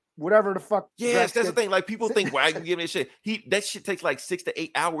painted whatever the fuck. Yes, that's the thing. Like, people think, why are you giving this shit? That shit takes like 6 to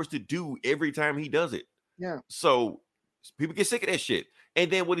 8 hours to do every time he does it. Yeah. So people get sick of that shit. And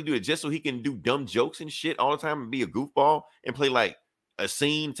then what he do it just so he can do dumb jokes and shit all the time and be a goofball and play like a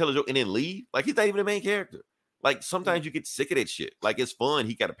scene, tell a joke, and then leave. Like, he's not even the main character. Like, sometimes you get sick of that shit. Like, it's fun.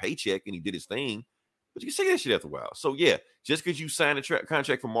 He got a paycheck and he did his thing, but you get sick of that shit after a while. So yeah, just because you sign a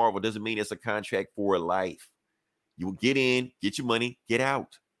contract for Marvel doesn't mean it's a contract for life. You will get in, get your money, get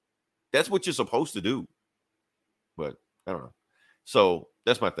out. That's what you're supposed to do. But I don't know. So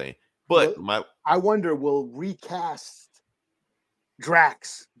that's my thing. But I wonder, will recast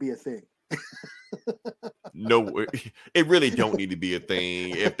Drax be a thing? No, it really don't need to be a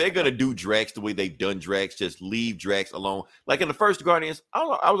thing. If they're gonna do Drax the way they've done Drax, just leave Drax alone. Like in the first Guardians, I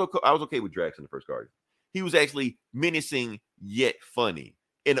was okay with Drax in the first Guardians. He was actually menacing yet funny.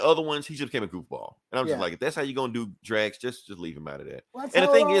 In the other ones, he just became a goofball. And I'm just like, if that's how you're gonna do Drax, just leave him out of that. Well, and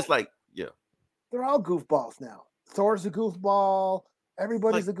the thing is, like, yeah, they're all goofballs now. Thor's a goofball.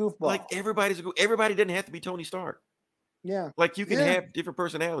 Everybody's a goofball. Like, everybody doesn't have to be Tony Stark. Yeah. Like, you can have different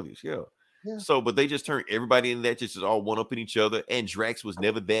personalities. Yeah. So, but they just turned everybody in that just all one up in each other. And Drax was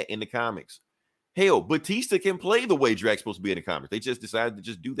never that in the comics. Hell, Bautista can play the way Drax supposed to be in the comics. They just decided to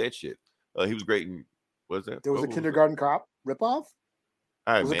just do that shit. He was great in, what was that? There was a Kindergarten Cop ripoff?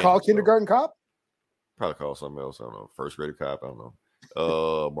 Right, was it called Kindergarten Cop? Probably called something else. I don't know. First Grader Cop. I don't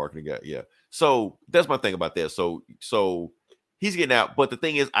know. Marketing guy. Yeah. So that's my thing about that. So he's getting out. But the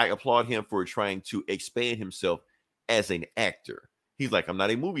thing is, I applaud him for trying to expand himself as an actor. He's like, I'm not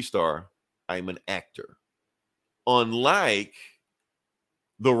a movie star. I'm an actor. Unlike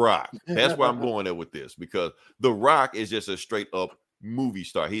The Rock. That's where I'm going there with this, because The Rock is just a straight up movie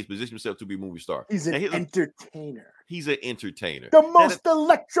star. He's positioned himself to be a movie star. He's an entertainer. He's an entertainer. The most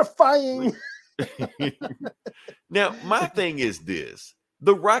electrifying. Now, my thing is this.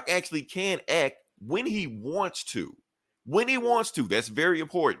 The Rock actually can act when he wants to. When he wants to. That's very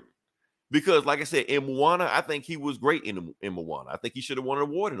important. Because, like I said, in Moana, I think he was great in Moana. I think he should have won an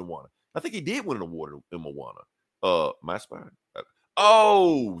award in Moana. I think he did win an award in Moana. My Spy.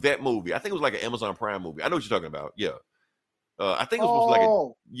 Oh, that movie. I think it was like an Amazon Prime movie. I know what you're talking about. Yeah. I think it was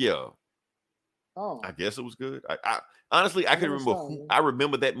supposed to I guess it was good. I honestly, I couldn't remember who. I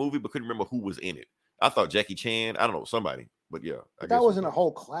remember that movie, but couldn't remember who was in it. I thought Jackie Chan. I don't know, somebody, but yeah. But that wasn't a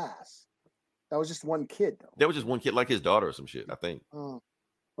whole class. That was just one kid, though. That was just one kid, like his daughter or some shit, I think. Oh,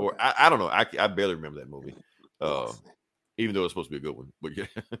 Or okay. I don't know. I barely remember that movie. Even though it's supposed to be a good one. But yeah.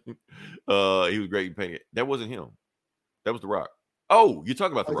 He was great in painting. That wasn't him. That was The Rock. Oh, you're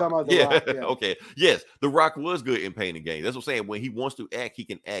talking about The Rock. The Rock, yeah. Okay. Yes, The Rock was good in painting games. That's what I'm saying. When he wants to act, he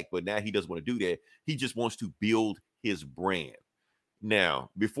can act, but now he doesn't want to do that. He just wants to build his brand. Now,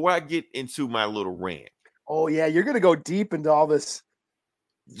 before I get into my little rant. Oh, yeah, you're gonna go deep into all this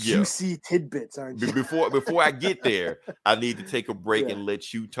Yeah. juicy tidbits, aren't you? Before I get there, I need to take a break and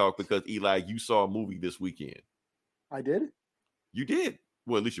let you talk because Eli, you saw a movie this weekend. I did. You did.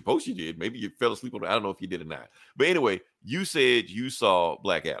 Well, at least you post you did. Maybe you fell asleep on it. I don't know if you did or not. But anyway, you said you saw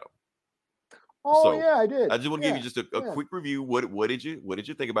Black Adam. Oh, So, yeah, I did. I just want to give you just a quick review. What did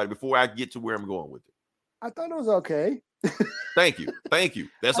you think about it before I get to where I'm going with it? I thought it was okay. Thank you.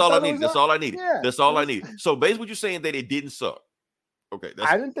 That's I all I thought it needed. was That's all I needed. yeah, That's all I it was- needed. So basically, what you're saying that it didn't suck. Okay.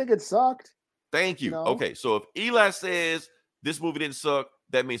 I didn't think it sucked. Thank you. No. Okay. So if Eli says this movie didn't suck,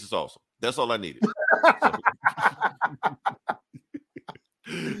 that means it's awesome. That's all I needed.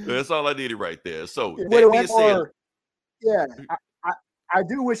 That's all I needed right there. So that being said, yeah, I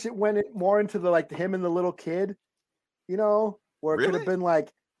do wish it went more into the like him and the little kid, you know, where it could Really? have been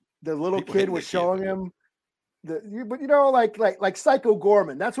like the little People kid hate was that kid, showing though. him but you know, like Psycho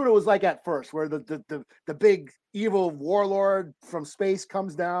Gorman. That's what it was like at first, where the big evil warlord from space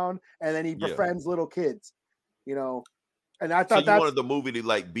comes down and then he Yeah. befriends little kids, you know. And I so thought you that's wanted the movie to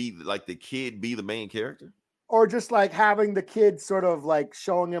like be like the kid be the main character? or just like having the kid sort of like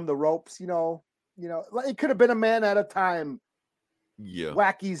showing him the ropes, you know, like it could have been a man at a time, Yeah.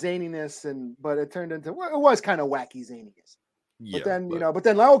 wacky zaniness, but it turned into it was kind of wacky zaniness. Yeah. But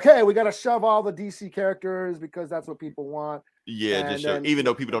then like, okay, we got to shove all the DC characters because that's what people want. Yeah, and just show, then- even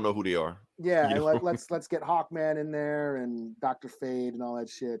though people don't know who they are. Yeah, You and know? let's get Hawkman in there and Dr. Fate and all that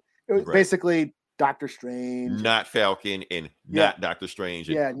shit. It was Right. basically Doctor Strange, Not Falcon and Yeah. not Doctor Strange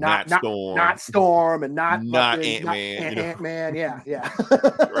and yeah, not Storm. not Storm, and not Not fucking- Ant-Man, you know? Ant-Man, yeah.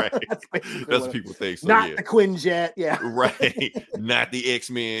 Right. That's basically That's what what it- people think. So not yeah. the Quinjet, yeah. Right. Not the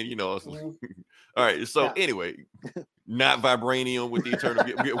X-Men, you know. Mhm. All right. So Yeah. anyway, not Vibranium with the Eternal.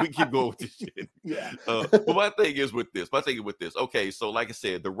 we keep going with this shit. Yeah. But my thing is with this. Okay, so like I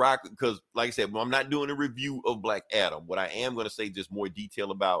said, The Rock, because like I said, I'm not doing a review of Black Adam. What I am going to say just more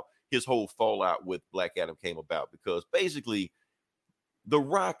detail about his whole fallout with Black Adam came about because basically The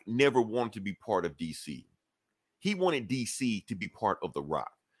Rock never wanted to be part of DC. He wanted DC to be part of The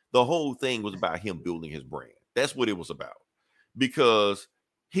Rock. The whole thing was about him building his brand. That's what it was about. Because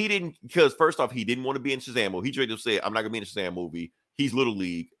first off, he didn't want to be in Shazam movie. He straight up said, I'm not gonna be in a Shazam movie. He's Little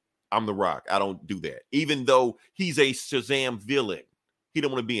League. I'm The Rock. I don't do that. Even though he's a Shazam villain, he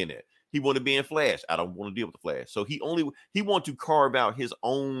don't want to be in that. He wanted to be in Flash. I don't want to deal with the Flash. So he wanted to carve out his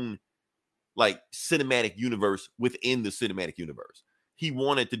own like cinematic universe within the cinematic universe. He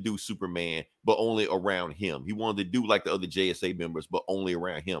wanted to do Superman, but only around him. He wanted to do like the other JSA members, but only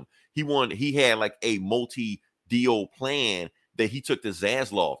around him. He had like a multi-deal plan that he took to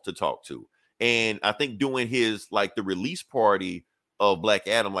Zaslav to talk to. And I think doing his like the release party of Black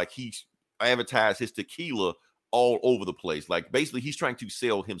Adam, like he advertised his tequila all over the place. Like basically he's trying to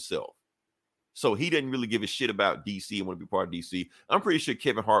sell himself. So he didn't really give a shit about DC and want to be part of DC. I'm pretty sure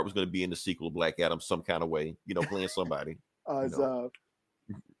Kevin Hart was going to be in the sequel of Black Adam some kind of way, playing somebody. The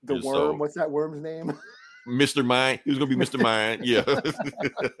And worm. so- What's that worm's name? Mr. Mind. He was gonna be Mr. Mind. Yeah.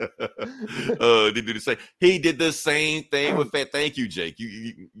 They did the same. He did the same thing with Fat. Thank you, Jake.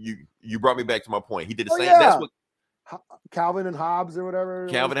 You brought me back to my point. He did the Oh, same. yeah. That's what Calvin and Hobbes or whatever.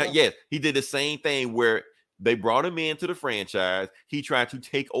 Yes, he did the same thing where they brought him into the franchise. He tried to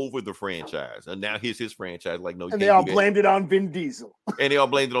take over the franchise, and now here's his franchise. Like, no, you And can't they all do that. blamed it on Vin Diesel. And they all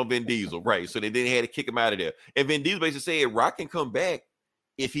blamed it on Vin Diesel, right? So they had to kick him out of there. And Vin Diesel basically said, Rock can come back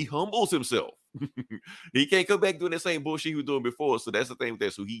if he humbles himself. He can't come back doing the same bullshit he was doing before. So that's the thing with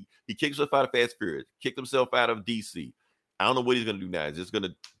that. So he kicked himself out of Fast Furious, kicked himself out of DC. I don't know what he's gonna do now. He's just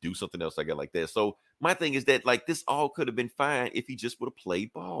gonna do something else, I guess, like that. So my thing is that like this all could have been fine if he just would have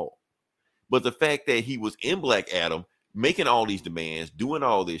played ball. But the fact that he was in Black Adam, making all these demands, doing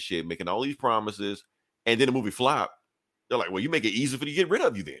all this shit, making all these promises, and then the movie flop, they're like, well, you make it easy for you to get rid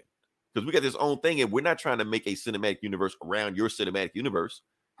of you then. Because we got this own thing, and we're not trying to make a cinematic universe around your cinematic universe.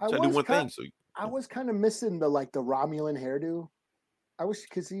 I Trying to do one thing. So I was kind of missing the Romulan hairdo. I wish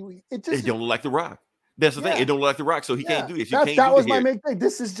because it it just don't look like The Rock. That's the thing. Yeah. It don't look like The Rock, so he can't do this. You That, can't that do was the my hair. main thing.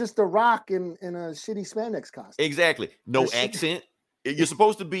 This is just The Rock in a shitty spandex costume. Exactly. No This shit- accent. You're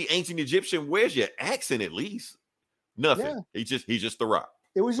supposed to be ancient Egyptian. Where's your accent at least? Nothing. Yeah. He's just The Rock.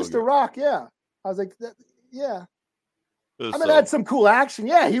 It was So, just yeah. The Rock, yeah. I was like, yeah. I mean, So- it had some cool action.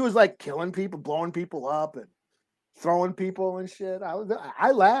 Yeah, he was like killing people, blowing people up, and throwing people and shit.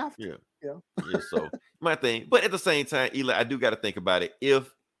 I laughed. Yeah. Yeah. Yeah, so my thing, but at the same time, Eli, I do got to think about it.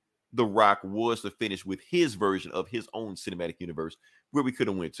 If The Rock was to finish with his version of his own cinematic universe, where we could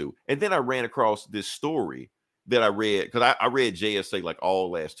have went to, and then I ran across this story that I read because I read JSA like all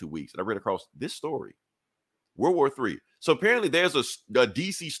last 2 weeks, and I read across this story, World War III. So apparently, there's a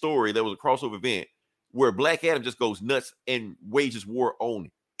DC story that was a crossover event where Black Adam just goes nuts and wages war on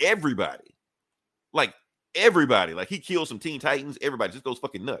everybody, like everybody. Like he kills some Teen Titans, everybody just goes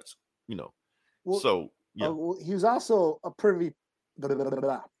fucking nuts. Well, So yeah, well, he was also a pretty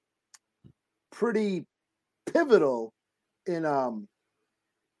pivotal in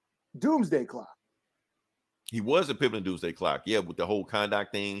Doomsday Clock. he was a pivotal Doomsday Clock, yeah, with the whole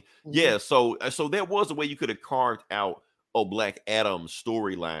Kondak thing. Mm-hmm. Yeah, so there was a way you could have carved out a Black Adam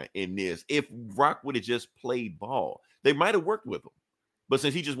storyline in this if Rock would have just played ball. They might have worked with him, but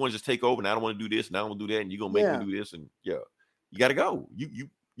since he just want to just take over, and I don't want to do this, and I don't want to do that, and you're gonna make me do this, and yeah, you got to go.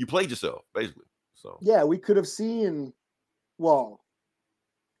 You played yourself basically. So Yeah, we could have seen. Well,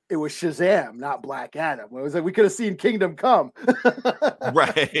 it was Shazam, not Black Adam. It was like we could have seen Kingdom Come.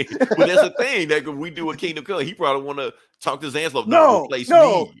 right, but that's the thing that when we do a Kingdom Come, he probably want to talk to Zaslav. No, replace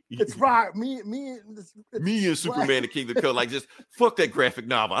no, me. it's right. Me, it's Me and Superman and Kingdom Come, like just fuck that graphic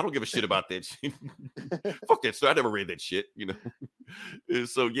novel. I don't give a shit about that shit. Fuck that story. I never read that shit, And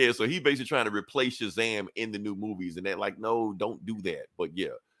so yeah, so he basically trying to replace Shazam in the new movies, and they're like, no, don't do that. But yeah,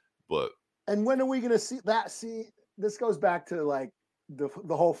 And when are we going to see that? See, this goes back to like the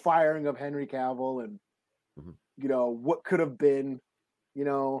whole firing of Henry Cavill and what could have been,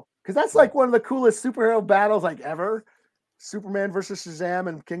 because that's like one of the coolest superhero battles like ever. Superman versus Shazam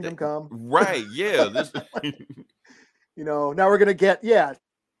and Kingdom Come. right, yeah. This now we're gonna get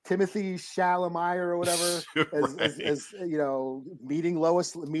Timothy Chalamet or whatever as meeting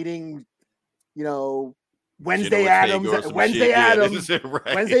Lois, meeting Wednesday General Ortega or Adams. some Wednesday shit. Yeah, Adams. this is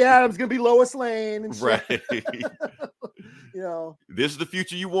right. Wednesday Adams gonna be Lois Lane and shit. Right. This is the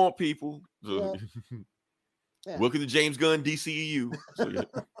future you want, people. So, Yeah. welcome to James Gunn DCEU. So, yeah.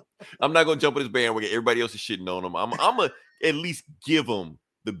 I'm not gonna jump on this bandwagon. Everybody else is shitting on him. I'm gonna at least give him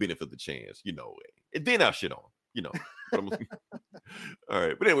the benefit of the chance, and then I'll shit on him, All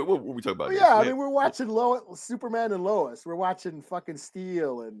right, but anyway, what we talking about? Yeah, I mean, we're watching Superman and Lois. We're watching fucking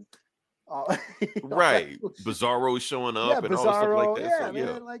Steel and right, Bizarro showing up and all that stuff like that.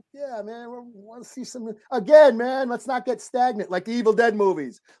 Yeah, So, man, man, we want to see some again, man. Let's not get stagnant like the Evil Dead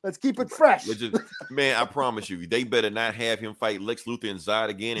movies. Let's keep it fresh. Man, I promise you, they better not have him fight Lex Luthor and Zod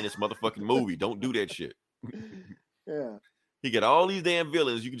again in this motherfucking movie. Don't do that shit. Yeah, he got all these damn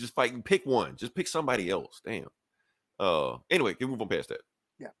villains. You can just fight and pick one. Just pick somebody else. Damn. Anyway, can we move on past that?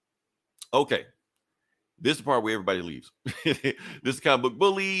 Yeah. Okay. This is the part where everybody leaves. This is Comic Book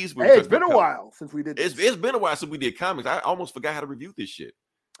Bullies. Hey, it's been a while since we did this. It's been a while since we did comics. I almost forgot how to review this shit.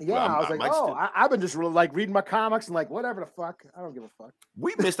 Yeah, I was like, I've been just really like reading my comics and like whatever the fuck. I don't give a fuck.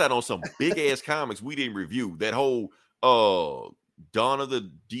 We missed out on some big ass comics we didn't review. That whole Dawn of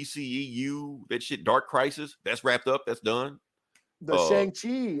the DCEU, that shit, Dark Crisis, that's wrapped up. That's done. The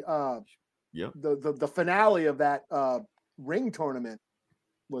Shang-Chi, the finale of that ring tournament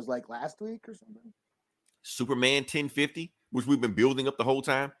was like last week or something. Superman 1050, which we've been building up the whole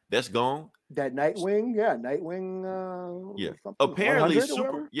time, that's gone. That Nightwing, Apparently,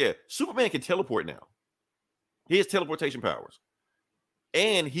 Superman can teleport now. He has teleportation powers,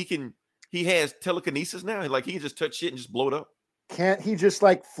 and he has telekinesis now. Like he can just touch shit and just blow it up. Can't he just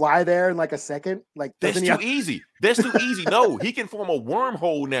like fly there in like a second? Like that's too easy. That's too easy. No, he can form a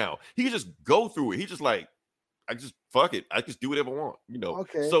wormhole now. He can just go through it. He just like, I just fuck it. I just do whatever I want.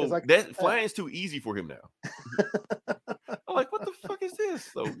 Okay. So that flying is too easy for him now. I'm like, what the fuck is this?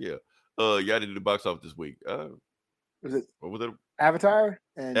 So yeah. Y'all did the box office this week. Was it what was it? Avatar?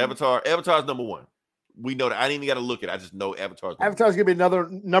 And Avatar's number one. We know that. I didn't even got to look at it. I just know Avatar's gonna be another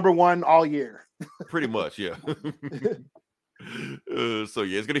number one all year. Pretty much, yeah. So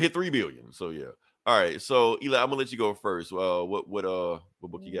yeah, it's gonna hit 3 billion. So yeah. All right. So Eli, I'm gonna let you go first. What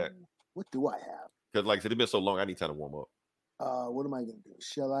book you got? What do I have? Because like I said, it's been so long, I need time to warm up. What am I gonna do?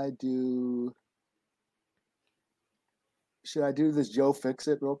 Should I do this Joe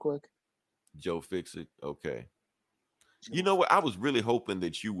Fixit real quick? Joe Fixit. Okay. You know what? I was really hoping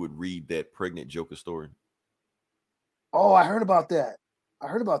that you would read that pregnant Joker story. Oh, I heard about that.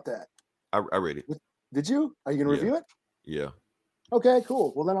 I read it. Did you? Are you gonna review it? Yeah. Okay,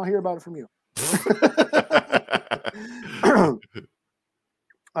 cool. Well, then I'll hear about it from you.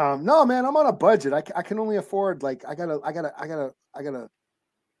 No, man, I'm on a budget. I can only afford like I gotta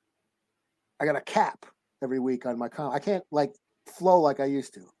I got a cap every week on my I can't like flow like I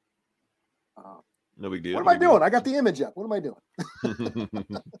used to. No big deal. What am I doing? I got the image up. What am I doing?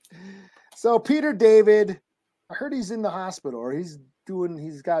 So Peter David, I heard he's in the hospital, or he's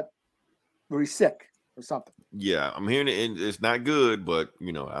sick or something. Yeah, I'm hearing it, and it's not good, but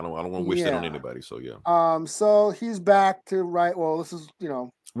I don't want to wish that on anybody. So yeah. So he's back to right. Well, this is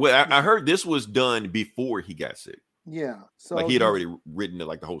Well, I heard this was done before he got sick. Yeah. So like he'd already written it,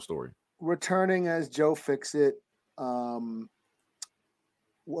 like the whole story. Returning as Joe Fixit, one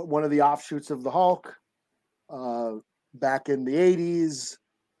of the offshoots of the Hulk. Back in the 80s,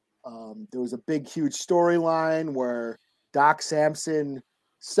 there was a big, huge storyline where Doc Samson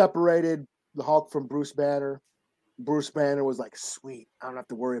separated the Hulk from Bruce Banner. Bruce Banner was like, sweet, I don't have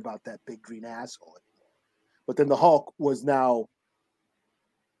to worry about that big green asshole anymore. But then the Hulk was now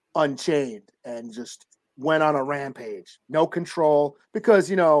unchained and just went on a rampage, no control, because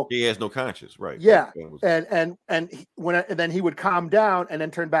he has no conscience, right? Yeah, and then he would calm down and then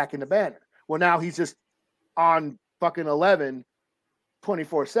turn back into Banner. Well, now he's just on fucking 11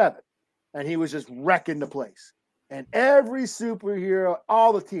 24/7, and he was just wrecking the place. And every superhero,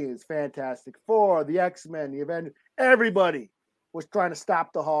 all the teams, Fantastic Four, the X-Men, the Avengers, everybody was trying to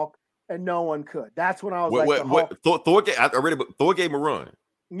stop the Hulk, and no one could. That's when I was Thor. I read it, but Thor gave him a run.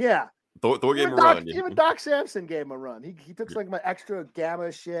 Yeah. Thor gave him a run. Even Doc Samson gave him a run. He took some extra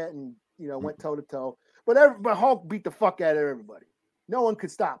gamma shit and went toe to toe. But Hulk beat the fuck out of everybody. No one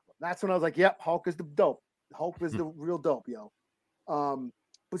could stop him. That's when I was like, "Yep, Hulk is the dope. Hulk is the real dope, yo."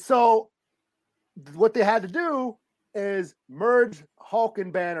 But so what they had to do is merge Hulk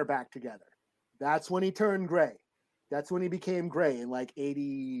and Banner back together. That's when he turned gray. That's when he became gray in like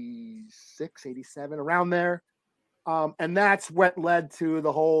 86, 87, around there. And that's what led to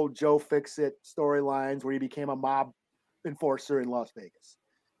the whole Joe Fixit storylines where he became a mob enforcer in Las Vegas.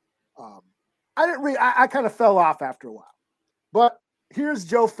 I kind of fell off after a while, but here's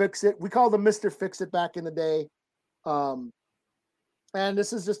Joe Fixit. We called him Mr. Fixit back in the day. And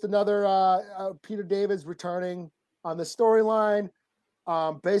this is just another Peter David's returning on the storyline.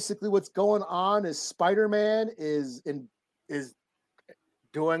 Basically what's going on is Spider-Man is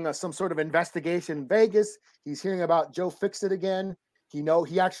doing some sort of investigation in Vegas. He's hearing about Joe Fixit again.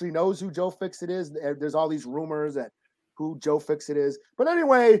 He actually knows who Joe Fixit is. There's all these rumors that who Joe Fixit is. But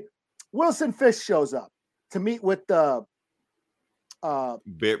anyway, Wilson Fisk shows up to meet with the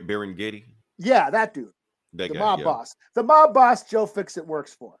Baron Getty. Yeah, that dude. The mob boss. The mob boss Joe Fixit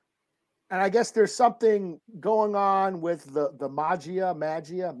works for. And I guess there's something going on with the Magia. Not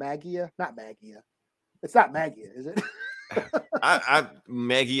Magia. It's not Magia, is it?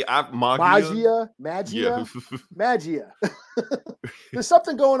 Magia. There's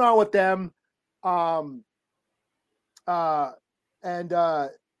something going on with them. And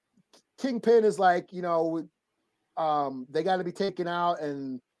Kingpin is like, they got to be taken out.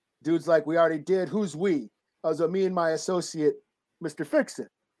 And dude's like, we already did. Who's we? So me and my associate, Mr. Fixit.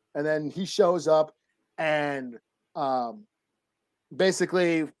 And then he shows up and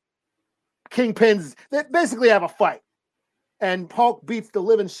basically they basically have a fight. And Hulk beats the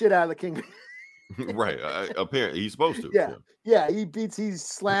living shit out of the Kingpin. Right. Apparently he's supposed to. Yeah. He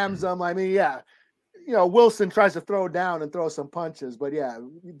slams them. I mean, yeah. Wilson tries to throw down and throw some punches, but yeah,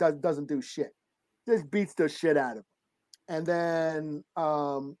 he doesn't do shit. Just beats the shit out of him. And then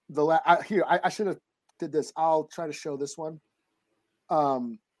I should have did this. I'll try to show this one.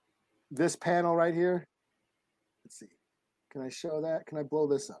 This panel right here. Let's see. Can I show that? Can I blow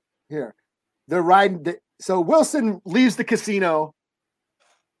this up? Here. They're riding. So Wilson leaves the casino.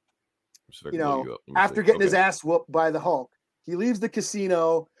 After getting his ass whooped by the Hulk, he leaves the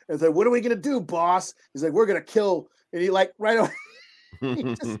casino and is like, "What are we gonna do, boss?" He's like, "We're gonna kill." And he like right away, he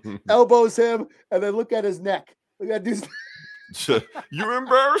just elbows him, and then look at his neck. Look at this. You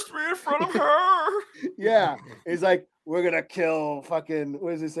embarrassed me in front of her. Yeah, he's like, "We're gonna kill fucking."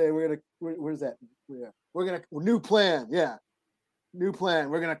 What does he say? Where's that? Yeah, we're gonna new plan. Yeah, new plan.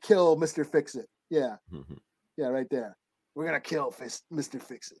 We're gonna kill Mr. Fixit. Yeah, yeah, right there. We're gonna kill Mr.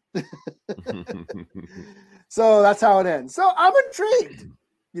 Fixit. So that's how it ends. So I'm intrigued.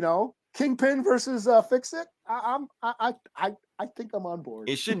 Kingpin versus Fixit. I think I'm on board.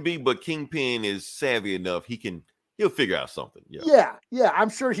 It shouldn't be, but Kingpin is savvy enough. He'll figure out something. Yeah. I'm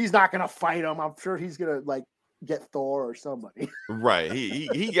sure he's not gonna fight him. I'm sure he's gonna like get Thor or somebody. Right.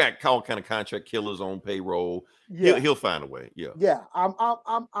 He got all kind of contract killers on payroll. Yeah. He'll find a way. Yeah. Yeah.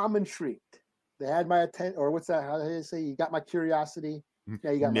 I'm intrigued. They had my attention, or what's that? How do they say? You got my curiosity.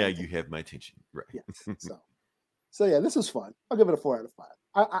 Yeah, you got. Now you have my attention. Right. Yes. So yeah, this was fun. I'll give it a 4 out of 5.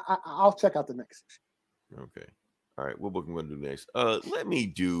 I'll check out the next section. Okay. All right. What book am I going to do next? Let me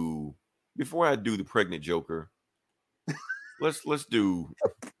do before I do the pregnant Joker, let's do.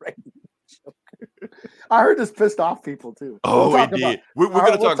 I heard this pissed off people too. Oh, it did. We're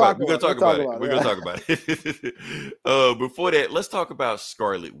gonna talk about it. We're gonna talk about it. Before that, let's talk about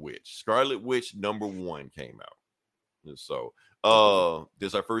Scarlet Witch. Scarlet Witch #1 came out. And so this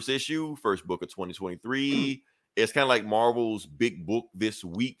is our first issue, first book of 2023. It's kind of like Marvel's big book this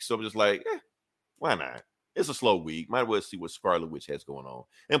week. So I'm just like, why not? It's a slow week. Might as well see what Scarlet Witch has going on.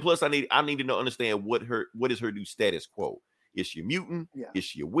 And plus, I need to know, understand what is her new status quo. Is she a mutant? Yeah. Is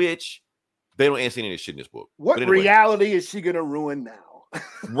she a witch? They don't answer any of this shit in this book. What But anyway, reality is she gonna ruin now?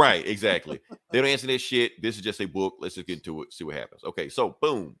 right, exactly. They don't answer this shit. This is just a book. Let's just get into it, see what happens. Okay, so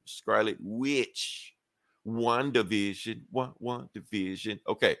boom, Scarlet Witch, WandaVision, WandaVision.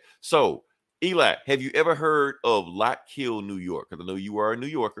 Okay, so Eli, have you ever heard of Lock Hill, New York? Because I know you are a New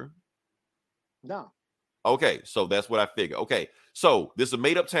Yorker. No. Okay, so that's what I figured. Okay, so this is a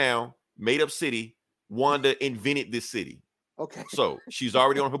made-up town, made-up city. Wanda invented this city. Okay. So she's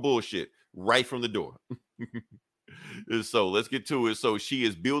already on her bullshit right from the door. So let's get to it. So she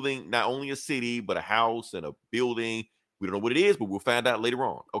is building not only a city, but a house and a building. We don't know what it is, but we'll find out later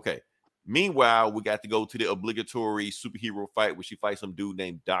on. Okay. Meanwhile, we got to go to the obligatory superhero fight where she fights some dude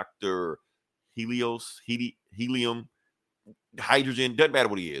named Dr. Helium, Hydrogen. Doesn't matter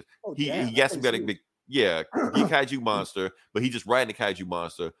what he is. Oh, He damn, got that some thing's kind of big, big kaiju monster, but he's just riding the kaiju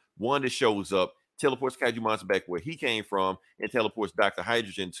monster. Wanda shows up, teleports kaiju monster back where he came from, and teleports Dr.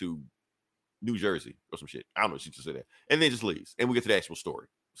 Hydrogen to New Jersey or some shit. I don't know. She just said that, and then just leaves, and we get to the actual story.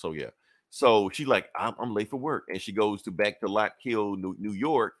 So yeah, so she's like, I'm late for work, and she goes back to Lock Hill, New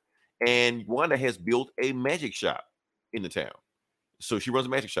York, and Wanda has built a magic shop in the town. So she runs a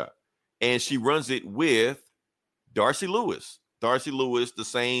magic shop, and she runs it with Darcy Lewis. Darcy Lewis, the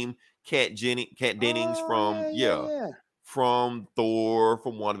same Kat Dennings from Thor,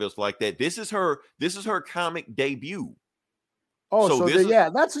 from WandaVision, like that. This is her comic debut. Oh, So so, this is-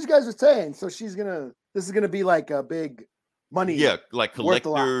 that's what you guys are saying. So this is gonna be like a big money. Yeah, like worth a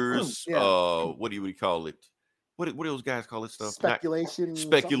lot. collectors. Yeah. What do you call it? What do those guys call it? Stuff Speculation.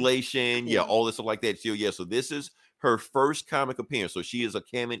 speculation. Yeah, Yeah. all this stuff like that. So yeah, so this is her first comic appearance. So she is a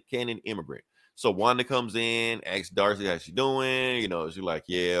canon immigrant. So Wanda comes in, asks Darcy how she doing. You know, she's like,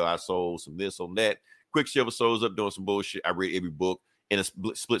 yeah, I sold some this, on that. Quicksilver shows up doing some bullshit. I read every book in a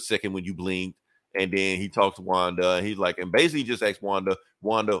split second when you blinked. And then he talks to Wanda, and he's like, and basically just asks Wanda,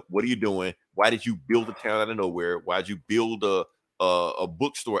 what are you doing? Why did you build a town out of nowhere? Why'd you build a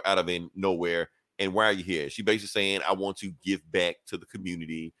bookstore out of nowhere? And why are you here? She basically saying, I want to give back to the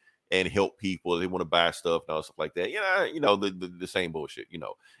community and help people. They want to buy stuff and all stuff like that. You know, the same bullshit, you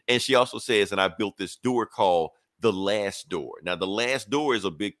know. And she also says, and I built this door called the Last Door. Now, the Last Door is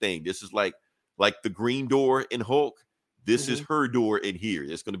a big thing. This is like the green door in Hulk. This is her door in here.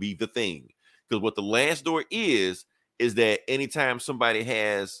 It's going to be the thing. Because what the Last Door is that anytime somebody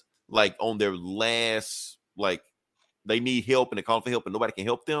has, like, on their last, like, they need help and they call for help and nobody can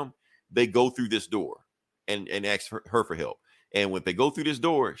help them, they go through this door and ask her for help. And when they go through this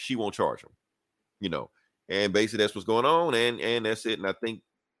door, she won't charge them, you know. And basically that's what's going on, and that's it. And I think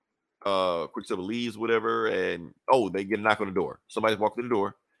Quicksilver leaves, whatever, and they get a knock on the door. Somebody's walking through the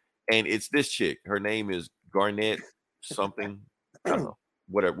door, and it's this chick. Her name is Garnet something. I don't know.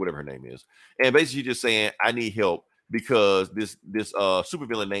 Whatever her name is. And basically just saying, I need help because this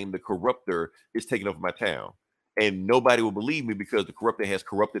supervillain named the Corruptor is taking over my town. And nobody will believe me because the Corruptor has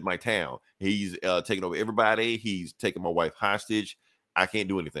corrupted my town. He's taking over everybody. He's taking my wife hostage. I can't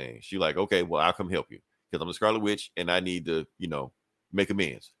do anything. She's like, okay, well, I'll come help you because I'm the Scarlet Witch and I need to, you know, make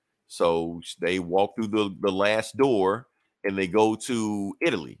amends. So they walk through the Last Door and they go to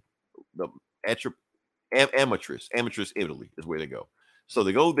Italy. The Amatrice, Italy is where they go. So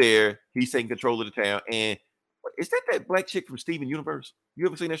they go there. He's taking control of the town. And is that black chick from Steven Universe? You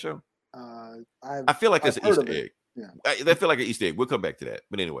ever seen that show? I feel like it's an Easter egg. Yeah. I feel like an Easter egg. We'll come back to that.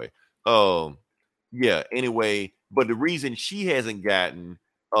 But anyway, yeah. Anyway, but the reason she hasn't gotten,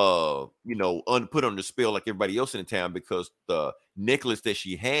 you know, put on the spell like everybody else in the town because the necklace that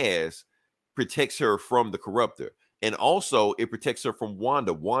she has protects her from the Corruptor, and also it protects her from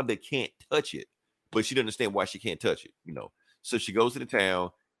Wanda. Wanda can't touch it, but she doesn't understand why she can't touch it. You know. So she goes to the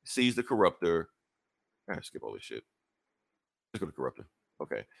town, sees the Corruptor. I skip all this shit. Let's go to the Corruptor.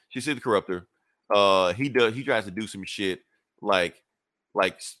 Okay. She sees the Corruptor. He tries to do some shit like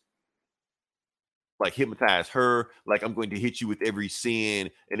hypnotize her. Like, I'm going to hit you with every sin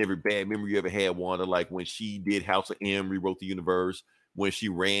and every bad memory you ever had, Wanda. Like when she did House of M, rewrote the universe, when she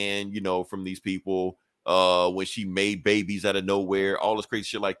ran, you know, from these people, when she made babies out of nowhere, all this crazy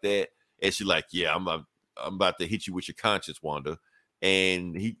shit like that. And she's like, yeah, I'm about to hit you with your conscience, Wanda.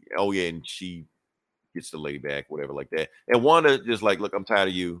 And and she gets the lady back, whatever, like that. And Wanda just like, look, I'm tired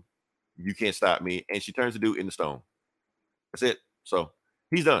of you. You can't stop me. And she turns the dude into stone. That's it. So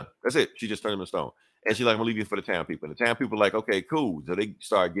he's done. That's it. She just turned him into stone. And she's like, I'm gonna leave you for the town people. And the town people are like, okay, cool. So they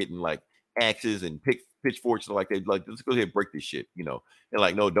start getting like axes and pitchforks and like they like, let's go ahead and break this shit, And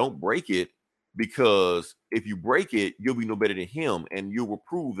like, no, don't break it, because if you break it, you'll be no better than him, and you will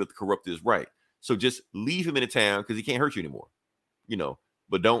prove that the corrupt is right. So just leave him in the town because he can't hurt you anymore,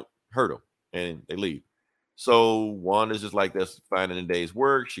 but don't hurt him. And they leave. So Wanda's just like, that's fine in a day's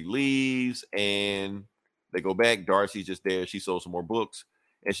work. She leaves and they go back. Darcy's just there. She sold some more books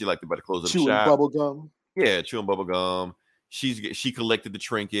and she like about to close up the shop. Bubble gum. Yeah, chewing bubble gum. She collected the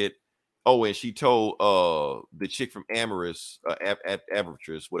trinket. Oh, and she told the chick from Amorous,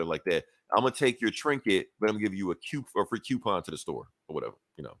 Avatris, whatever like that, I'm gonna take your trinket, but I'm gonna give you a free coupon to the store or whatever,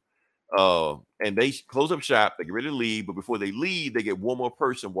 And they close up shop, they get ready to leave, but before they leave, they get one more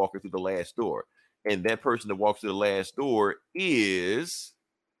person walking through the last door. And that person that walks through the last door is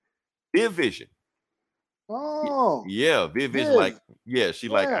Viv Vision. Oh, yeah, Viv Vision. Like, yeah, she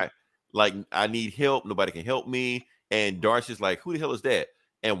I need help. Nobody can help me. And Darcy's like, who the hell is that?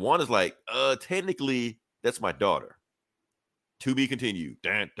 And Wanda's like, technically, that's my daughter. To be continued.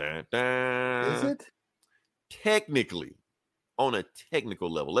 Dun, dun, dun. Is it? Technically, on a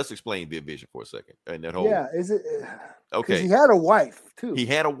technical level. Let's explain Viv Vision for a second. And that whole is it? Okay. He had a wife too. He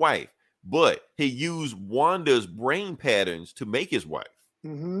had a wife, but he used Wanda's brain patterns to make his wife.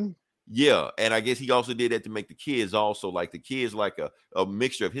 Mm-hmm. Yeah, and I guess he also did that to make the kids also like the kids like a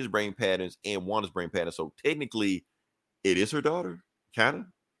mixture of his brain patterns and Wanda's brain patterns. So technically, it is her daughter, kind of, a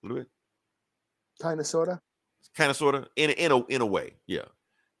little bit, kind of, sort of, in a way. Yeah.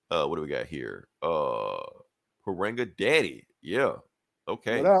 What do we got here? Parenga Daddy. Yeah.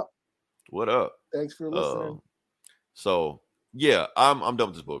 Okay. What up? Thanks for listening. So yeah, I'm done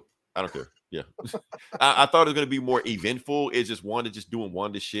with this book. I don't care. Yeah. I thought it was gonna be more eventful. It's just Wanda just doing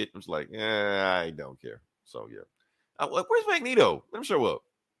Wanda shit. I was like, I don't care. So yeah. Where's Magneto? Let him show up.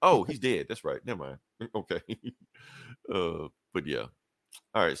 Oh, he's dead. That's right. Never mind. Okay. But yeah.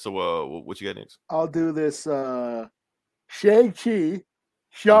 All right. So what you got next? I'll do this Shang-Chi.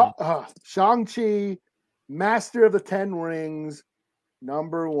 Shang-Chi, Master of the Ten Rings,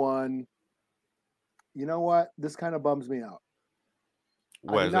 #1. You know what? This kind of bums me out.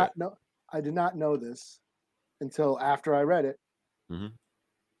 Why is that? I did not know this until after I read it. Mm-hmm.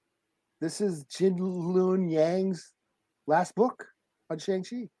 This is Jin Lun Yang's last book on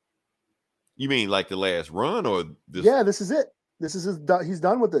Shang-Chi. You mean like the last run or this? Yeah, this is it. This is he's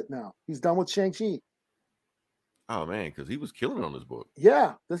done with it now. He's done with Shang-Chi. Oh man, because he was killing it on this book.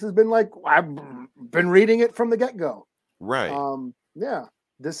 Yeah, this has been like I've been reading it from the get-go. Right. Yeah,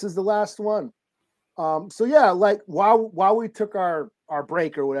 this is the last one. So yeah, like while we took our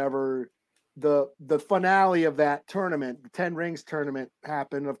break or whatever, the finale of that tournament, the 10 Rings tournament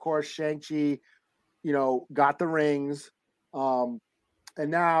happened. Of course, Shang-Chi, got the rings. And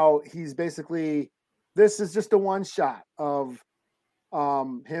now he's basically, this is just a one shot of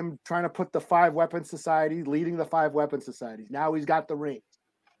him trying to put the 5 weapon societies, leading the 5 weapon societies. Now he's got the rings,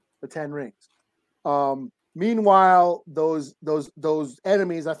 the 10 rings. Meanwhile, those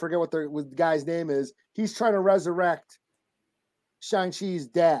enemies, I forget what the guy's name is. He's trying to resurrect Shang-Chi's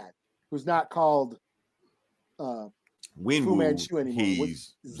dad, who's not called Fu Manchu anymore.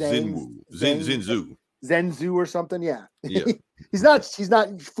 He's Zenzu. Zenzu or something. Yeah. Yeah. he's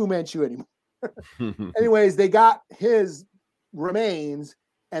not Fu Manchu anymore. Anyways, they got his remains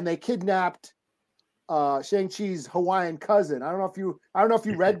and they kidnapped Shang-Chi's Hawaiian cousin. I don't know if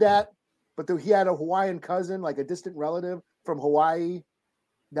you read that, but he had a Hawaiian cousin, like a distant relative from Hawaii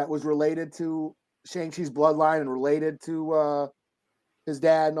that was related to Shang-Chi's bloodline and related to his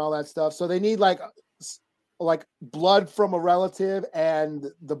dad and all that stuff. So they need like blood from a relative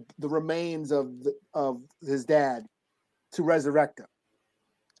and the remains of his dad to resurrect him.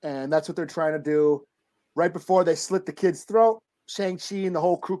 And that's what they're trying to do. Right before they slit the kid's throat, Shang-Chi and the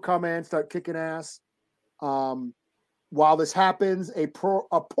whole crew come in, start kicking ass. While this happens, a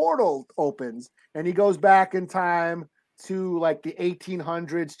portal opens and he goes back in time to like the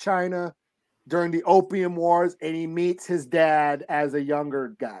 1800s China during the Opium Wars, and he meets his dad as a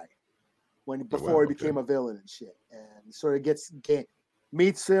younger guy before he became a villain and shit, and sort of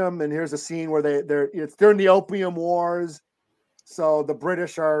meets him. And here's a scene where it's during the Opium Wars, so the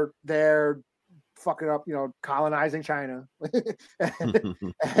British are there fucking up, colonizing China,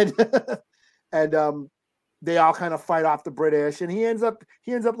 and they all kind of fight off the British, and he ends up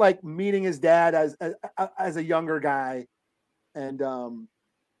like meeting his dad as a younger guy, and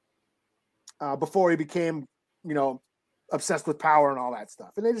before he became, obsessed with power and all that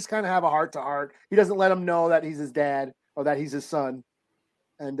stuff. And they just kind of have a heart to heart. He doesn't let him know that he's his dad or that he's his son.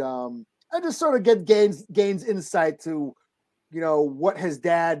 And I just sort of gains insight to, what his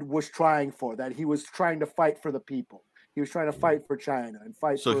dad was trying for, that he was trying to fight for the people. He was trying to fight for China and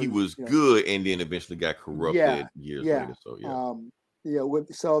fight. So for, he was good, and then eventually got corrupted years later. So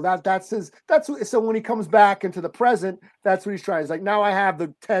so when he comes back into the present, that's what he's trying. He's like, now I have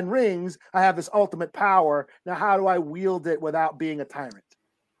the 10 rings. I have this ultimate power. Now, how do I wield it without being a tyrant,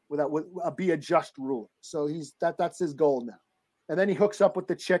 be a just ruler? So that's his goal now. And then he hooks up with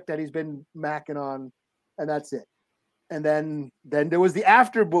the chick that he's been macking on, and that's it. And then there was the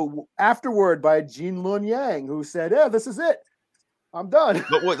afterword by Jin Lun Yang, who said, "Yeah, this is it. I'm done."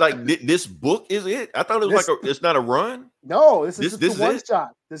 But what, like this book is it? I thought it was it's not a run. No, this is the one shot.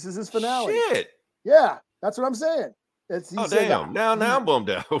 This is his finale. Shit. Yeah, that's what I'm saying. Damn. Now I'm bummed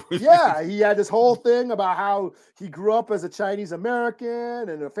out. Yeah, he had this whole thing about how he grew up as a Chinese American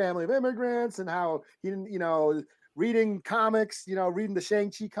and a family of immigrants, and how he didn't, reading comics, reading the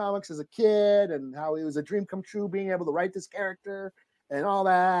Shang-Chi comics as a kid, and how it was a dream come true being able to write this character and all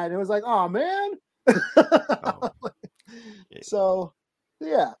that. And it was like, oh man. So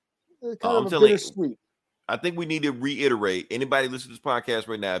yeah, kind of bittersweet. I think we need to reiterate, anybody listening to this podcast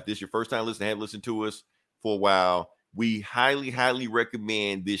right now, if this is your first time listening, haven't listened to us for a while, we highly, highly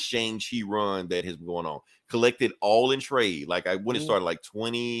recommend this Shang-Chi run that has been going on. Collected all in trade. Like when it started, like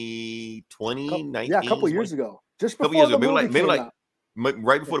 2020, 19. Yeah, a couple years ago. Just before years the ago, movie came out.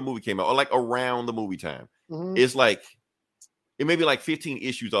 Right before the movie came out, or like around the movie time. Mm-hmm. It's like, it may be like 15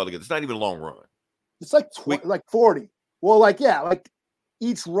 issues altogether. It's not even a long run. It's like 40. Well, like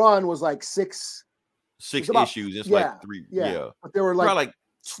each run was like six issues. It's like 3. Yeah. But there were like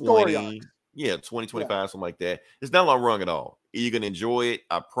 20. 20, 25, something like that. It's not a long run at all. You're going to enjoy it.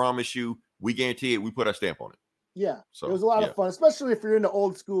 I promise you. We guarantee it. We put our stamp on it. Yeah. So it was a lot of fun, especially if you're into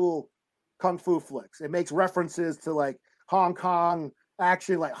old school kung fu flicks. It makes references to like Hong Kong,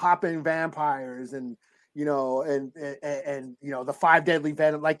 actually like hopping vampires and, the 5 deadly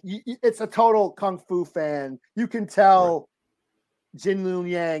venom. Like it's a total kung fu fan. You can tell Jin Lun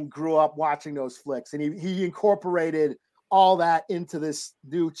Yang grew up watching those flicks, and he incorporated all that into this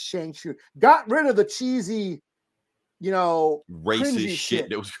new Shang-Chi. Got rid of the cheesy, racist shit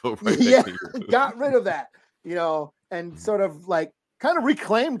that was going right. Yeah, got rid of that, and sort of like kind of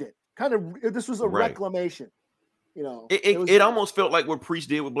reclaimed it. This was a reclamation. It almost felt like what Priest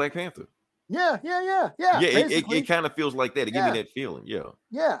did with Black Panther. Yeah. It kind of feels like that. It gave me that feeling. Yeah.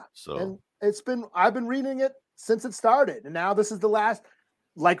 Yeah. So and I've been reading it since it started, and now this is the last,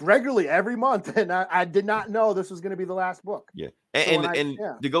 like regularly every month, and I did not know this was going to be the last book. Yeah. And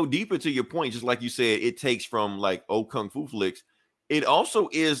to go deeper to your point, just like you said, it takes from like old kung fu flicks. It also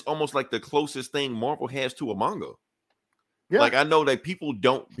is almost like the closest thing Marvel has to a manga. Yeah. Like I know that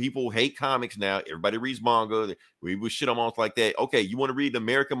people hate comics now. Everybody reads manga. We would shit them off like that. Okay, you want to read the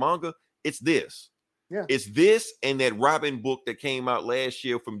American manga? It's this. Yeah. It's this and that Robin book that came out last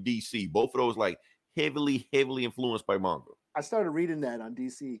year from DC. Both of those like heavily influenced by manga. I started reading that on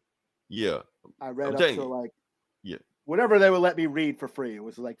DC. Yeah. I read up to like yeah, whatever they would let me read for free. It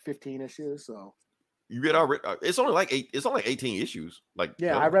was like 15 issues. So you read already? It's only like 18 issues. Like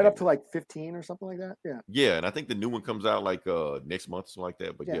I read up to like 15 or something like that. Yeah. Yeah, and I think the new one comes out like next month, something like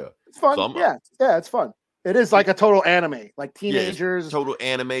that. But yeah. It's fun. So it's fun. It is like a total anime, like teenagers. Total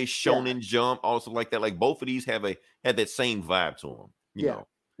anime, Shonen Jump, also like that. Like both of these had that same vibe to them. You know.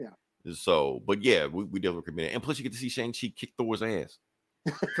 Yeah. So, but yeah, we definitely recommend it. And plus, you get to see Shang-Chi kick Thor's ass.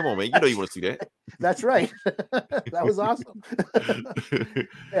 Come on, man. You know you want to see that. That's right. That was awesome.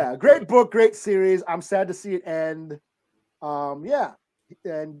 Yeah, great book, great series. I'm sad to see it end.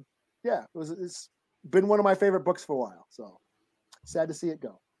 It's been one of my favorite books for a while. So sad to see it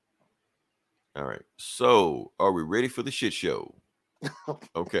go. All right. So are we ready for the shit show?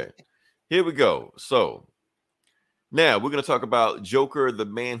 Okay. Here we go. So now we're going to talk about Joker, the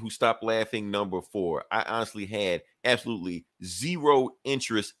Man Who Stopped Laughing, number 4. I honestly had absolutely zero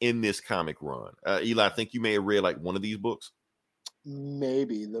interest in this comic run. Eli, I think you may have read like one of these books.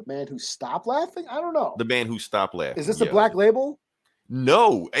 Maybe The Man Who Stopped Laughing. I don't know. The Man Who Stopped Laughing. Is this a Black Label?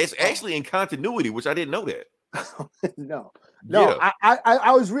 No, it's actually in continuity, which I didn't know that. No. Yeah.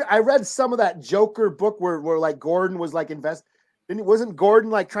 I read some of that Joker book where like Gordon was like wasn't Gordon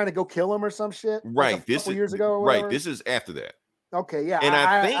like trying to go kill him or some shit? Right. Like this is years ago. Or right. This is after that. Okay. Yeah.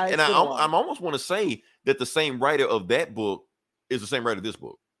 And I almost want to say that the same writer of that book is the same writer of this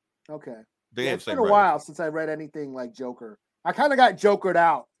book. Okay. It's been a while since I read anything like Joker. I kind of got jokered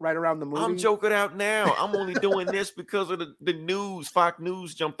out right around the movie. I'm jokered out now. I'm only doing this because of the news. Fox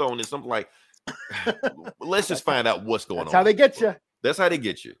News jumped on this. I'm like, Let's just find out what's going on. That's how they get you. That's how they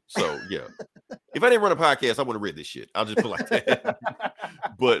get you. So yeah. If I didn't run a podcast, I wouldn't have read this shit. I'll just put it like that.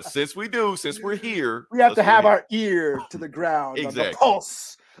 But since we're here, We have to have our ear to the ground on Exactly. the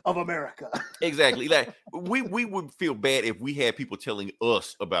pulse of America. Exactly. Like we would feel bad if we had people telling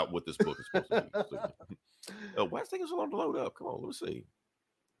us about what this book is supposed to be. So, why is it taking so long to load up? Come on, let me see.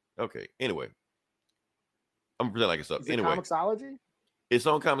 Okay. Anyway, I'm gonna pretend like it's up. Is it Anyway, Comixology? it's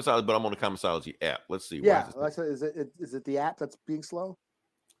on Comixology, but I'm on the Comixology app. Let's see. Why Yeah. is Like I said, is it the app that's being slow?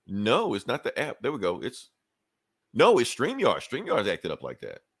 No, it's not the app. There we go. It's StreamYard. StreamYard's acted up like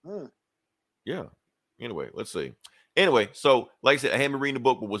that. Huh. Yeah. Anyway, let's see. Anyway, so like I said, I haven't been reading the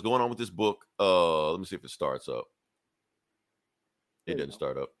book, but what's going on with this book? Let me see if it starts up. It There you doesn't go.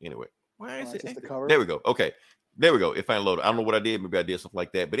 start up. Anyway, why is Oh, it? just the acting- cover? There we go. Okay. There we go. It finally loaded. I don't know what I did. Maybe I did something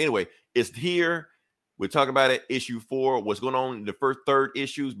like that. But anyway, it's here. We're talking about it. Issue 4. What's going on in the first third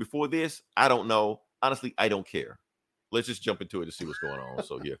issues before this? I don't know. Honestly, I don't care. Let's just jump into it to see what's going on.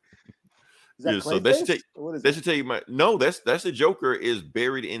 So yeah. Is that Yeah, so that should Clayface? take- Or what is That it? should tell you that's the Joker is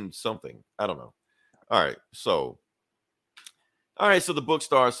buried in something. I don't know. All right, so the book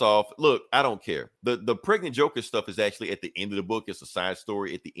starts off. Look, I don't care. The pregnant Joker stuff is actually at the end of the book. It's a side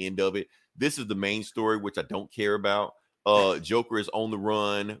story at the end of it. This is the main story, which I don't care about. Joker is on the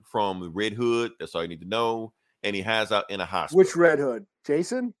run from Red Hood. That's all you need to know. And he hides out in a hospital. Which Red Hood?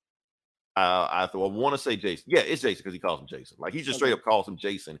 Jason? I want to say Jason. Yeah, it's Jason because he calls him Jason. Like he just straight up calls him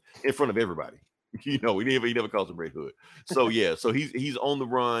Jason in front of everybody. He never calls him Red Hood. So yeah, so he's on the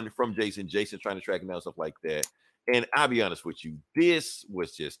run from Jason. Jason's trying to track him down, stuff like that. And I'll be honest with you, this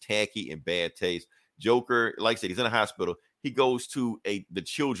was just tacky and bad taste. Joker, like I said, he's in a hospital. He goes to the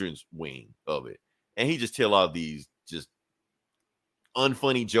children's wing of it, and he just tell all these just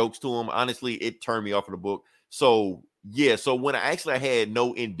unfunny jokes to him. Honestly, it turned me off of the book. So yeah, so when I had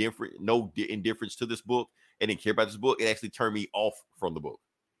no indifference to this book and didn't care about this book, it actually turned me off from the book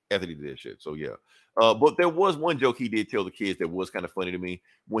after he did that shit. So yeah. But there was one joke he did tell the kids that was kind of funny to me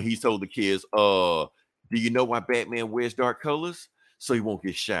when he told the kids, do you know why Batman wears dark colors? So he won't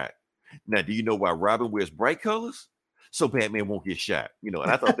get shot. Now, do you know why Robin wears bright colors? So Batman won't get shot. And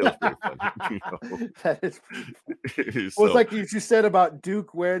I thought that was pretty funny. That is pretty funny. Well, So- it's like you said about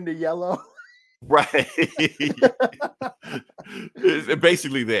Duke wearing the yellow. Right. It's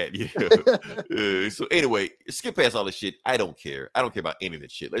basically that. Yeah. So anyway, skip past all this shit. I don't care. I don't care about any of that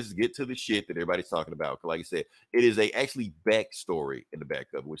shit. Let's just get to the shit that everybody's talking about. 'Cause like I said, it is actually backstory in the back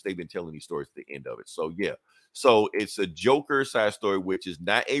of it, which they've been telling these stories at the end of it. So yeah. So it's a Joker side story, which is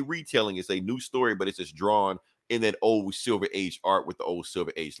not a retelling. It's a new story, but it's just drawn in that old Silver Age art with the old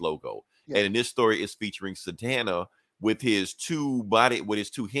Silver Age logo. Yeah. And in this story, it's featuring Satana with his two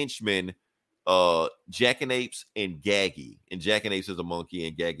henchmen, Jackanapes and Gaggy. And Jackanapes is a monkey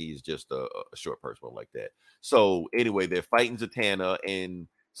and Gaggy is just a short person like that. So anyway, they're fighting Zatanna, and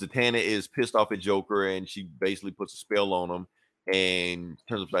Zatanna is pissed off at Joker, and she basically puts a spell on him and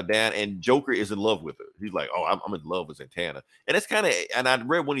turns upside down, and Joker is in love with her. He's like, oh, I'm in love with Zatanna. And that's kind of, and I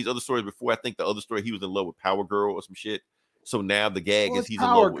read one of these other stories before. I think the other story, he was in love with Power Girl or some shit. So now the gag Well, is it's he's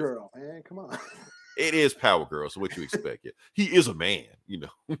Power in love Girl, man. Come on. with. It is Power Girl, so what you expect? Yeah. He is a man,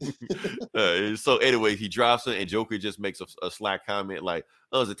 So anyway, he drops her, and Joker just makes a sly comment like,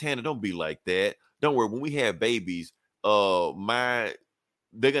 Zatanna, don't be like that. Don't worry, when we have babies, they're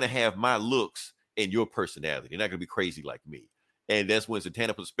gonna have my looks and your personality. They're not gonna be crazy like me. And that's when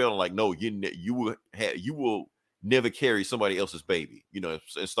Zatanna puts a spell on, like, no, you will never carry somebody else's baby, and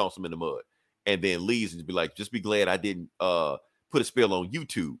stomps them in the mud. And then leaves and be like, just be glad I didn't put a spell on you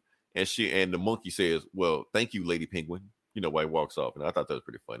two. And the monkey says, well, thank you, Lady Penguin, while he walks off. And I thought that was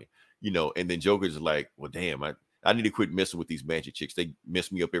pretty funny, and then Joker's like, well, damn, I need to quit messing with these magic chicks. They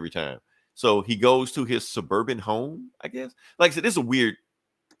mess me up every time. So he goes to his suburban home, I guess. Like I said, this is a weird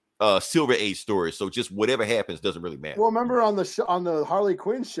Silver Age story. So just whatever happens doesn't really matter. Well, remember on the Harley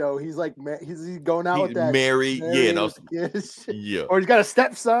Quinn show, he's like, he's going out He's with that married, yeah, and with the kids. yeah. Or he's got a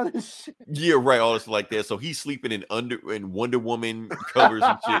stepson and shit. Yeah, right. All this like that. So he's sleeping in Wonder Woman covers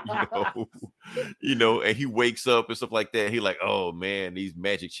and shit, and he wakes up and stuff like that. He like, oh man, these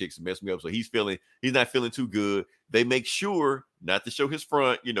magic chicks mess me up. So he's not feeling too good. They make sure not to show his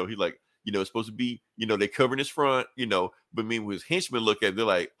front. He's like, it's supposed to be, they're covering his front, but meanwhile his henchmen look at it, they're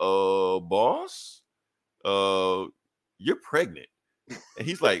like, boss, you're pregnant. And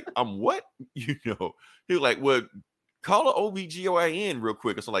he's like, I'm what? He's like, well, call an OBGYN real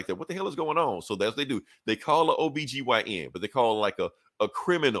quick or something like that. What the hell is going on? So that's what they do. They call an OBGYN, but they call it like a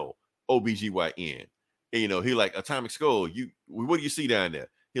criminal OBGYN. And, he like, Atomic Skull, what do you see down there?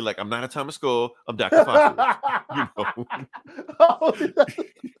 He's like, I'm not a Thomas Skull. I'm Dr. Phosphorus. You know, Oh,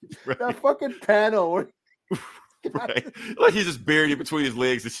 right? that fucking panel. Where, Right. Like he's just buried in between his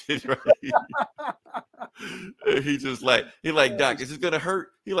legs and shit, right? And he just like, Doc, is this gonna hurt?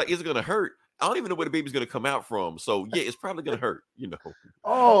 He like, is it gonna hurt? I don't even know where the baby's gonna come out from. So yeah, it's probably gonna hurt, you know.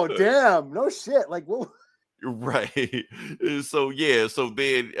 Oh damn, no shit. Like what? Right. So yeah, so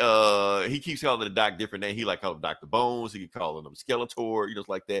then he keeps calling the Doc different name. He like called him Dr. Bones, he keep calling him Skeletor, you know,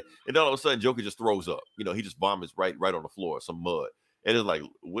 like that. And then all of a sudden Joker just throws up. You know, he just vomits right on the floor, some mud. And it's like,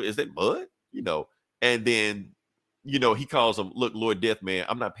 what is that mud? You know, and then you know, he calls him, look, Lord Deathman,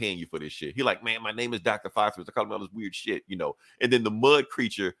 I'm not paying you for this shit. He like, man, my name is Dr. Phosphorus. I call him all this weird shit, you know. And then the mud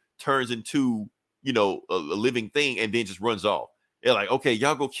creature turns into, you know, a living thing and then just runs off. They're like, okay,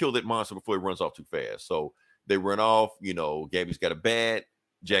 y'all go kill that monster before he runs off too fast. So they run off. You know, Gabby's got a bat.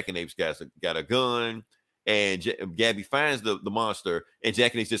 Jackanapes got a gun. And Gabby finds the monster, and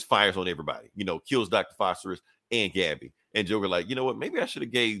Jackanapes just fires on everybody. You know, kills Dr. Phosphorus and Gabby. And Joker like, you know what? Maybe I should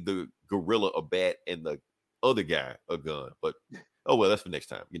have gave the gorilla a bat and the other guy a gun, but oh well, that's for next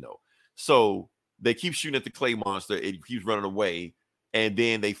time, you know. So they keep shooting at the clay monster, it keeps running away, and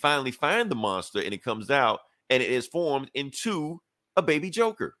then they finally find the monster, and it comes out, and it is formed into a baby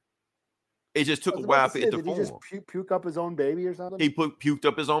Joker. It just took a while for it to form. Did he just puke up his own baby or something? He puked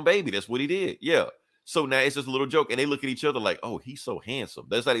up his own baby. That's what he did. Yeah. So now it's just a little joke, and they look at each other like, oh, he's so handsome.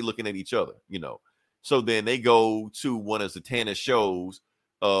 That's how they looking at each other, you know. So then they go to one of Zatanna's shows.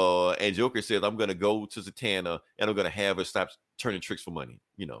 And Joker says, I'm gonna go to Zatanna and I'm gonna have her stop turning tricks for money,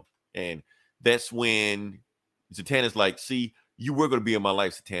 you know. And that's when Zatanna's like, see, you were gonna be in my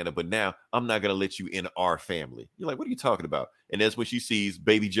life, Zatanna, but now I'm not gonna let you in our family. You're like, what are you talking about? And that's when she sees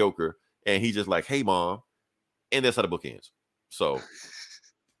baby Joker, and he's just like, hey mom, and that's how the book ends. So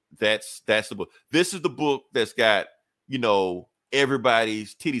that's the book. This is the book that's got, you know,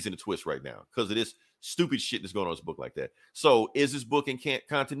 everybody's titties in a twist right now because of this stupid shit that's going on in this book like that. So is this book in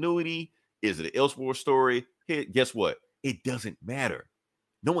continuity? Is it an Elseworld story? Hey, guess what? It doesn't matter.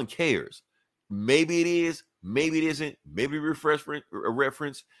 No one cares. Maybe it is, maybe it isn't, maybe a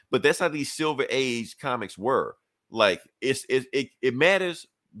reference, but that's how these Silver Age comics were. Like it matters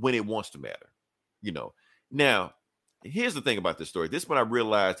when it wants to matter, you know. Now, here's the thing about this story. This is when I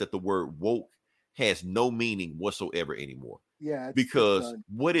realized that the word woke has no meaning whatsoever anymore. Yeah, because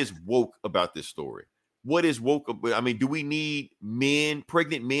what is woke about this story? What is woke? I mean, do we need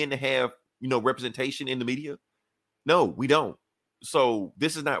pregnant men to have, you know, representation in the media? No, we don't. So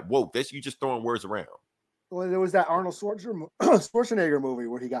this is not woke. That's you just throwing words around. Well, there was that Arnold Schwarzenegger movie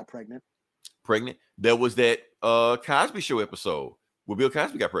where he got pregnant. There was that Cosby Show episode where Bill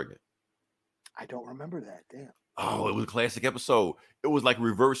Cosby got pregnant. I don't remember that. Damn. Oh, it was a classic episode. It was like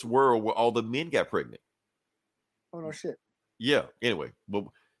reverse world where all the men got pregnant. Oh no shit. Yeah. Anyway, but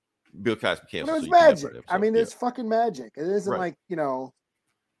Bill Cosby canceled. It's magic. I mean, it's fucking magic. It isn't like, you know,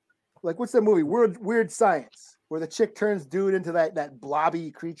 like what's that movie? Weird Science, where the chick turns dude into that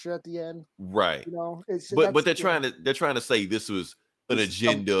blobby creature at the end. Right. You know, it's but they're trying to say this was an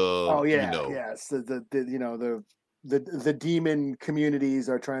agenda. Oh yeah, you know. yes. The demon communities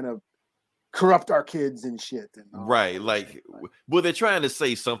are trying to corrupt our kids and shit. And right. Like, well, they're trying to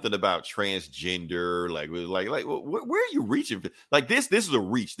say something about transgender. Like where are you reaching? Like this is a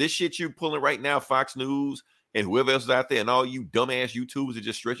reach. This shit you're pulling right now, Fox News and whoever else is out there, and all you dumbass YouTubers are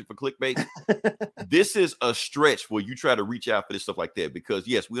just stretching for clickbait. This is a stretch where you try to reach out for this stuff like that, because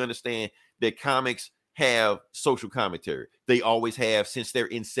yes, we understand that comics have social commentary. They always have since their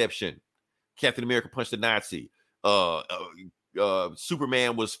inception. Captain America punched a Nazi.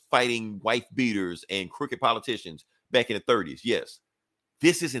 Superman was fighting wife beaters and crooked politicians back in the 30s. Yes,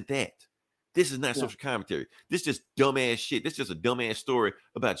 this isn't that. This is not social commentary. This is just dumbass shit. This is just a dumbass story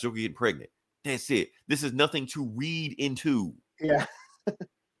about Joker getting pregnant. That's it. This is nothing to read into. Yeah.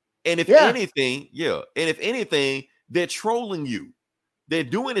 And if anything, they're trolling you. They're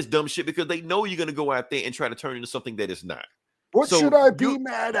doing this dumb shit because they know you're going to go out there and try to turn into something that is not. What should I be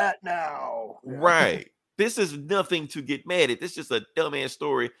mad at now? Right. This is nothing to get mad at. This is just a dumbass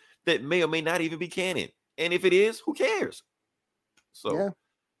story that may or may not even be canon. And if it is, who cares? So, yeah.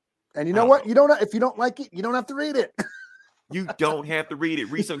 And you know what? You don't. If you don't like it, you don't have to read it. You don't have to read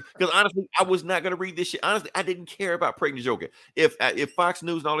it. Read something. Because honestly, I was not going to read this shit. Honestly, I didn't care about Pregnant Joker. If Fox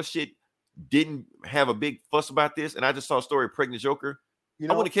News and all this shit didn't have a big fuss about this, and I just saw a story of Pregnant Joker,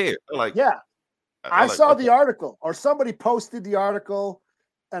 I wouldn't care. Like, yeah. I saw the article, or somebody posted the article,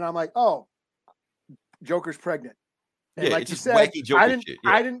 and I'm like, oh, Joker's pregnant. And like you said, I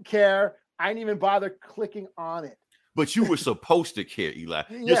didn't care. I didn't even bother clicking on it. But you were supposed to care, Eli.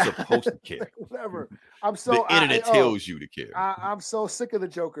 You're Yeah. supposed to care. Whatever. I'm The so internet tells you to care. I'm so sick of the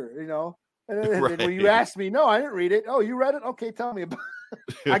Joker, you know. And then Right. when you asked me, no, I didn't read it. Oh, you read it? Okay, tell me about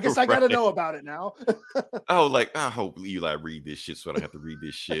it. I guess I got to Right. know about it now. I was like, I hope Eli read this shit so I don't have to read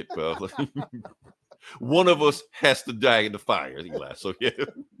this shit. But one of us has to die in the fire, Eli. So yeah.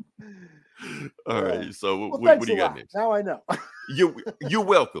 All Yeah. right. So Well, what thanks do you a got lot. next? Now I know. You're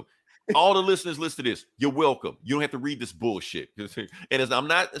welcome. All the listeners listen to this. You're welcome. You don't have to read this bullshit. And I'm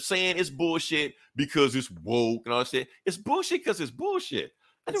not saying it's bullshit because it's woke and all that shit. It's bullshit because it's bullshit.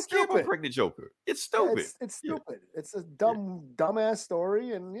 I It's don't care about stupid. Pregnant Joker. It's Yeah, stupid. it's Yeah. stupid. It's a dumbass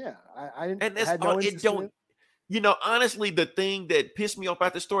story, and yeah, I And that's had no all. It interest in don't. it. You know, honestly, the thing that pissed me off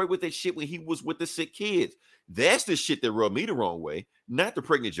about the story with that shit when he was with the sick kids, that's the shit that rubbed me the wrong way. Not the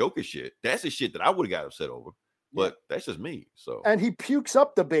Pregnant Joker shit. That's the shit that I would have got upset over. But that's just me. So And he pukes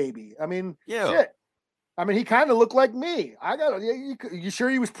up the baby. I mean, yeah. shit. I mean, he kind of looked like me. I got you sure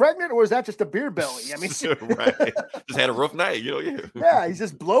he was pregnant, or is that just a beer belly? I mean, right. Just had a rough night, you know. Yeah. yeah, he's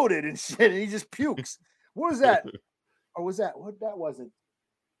just bloated and shit, and he just pukes. What was that? Or was that what that wasn't?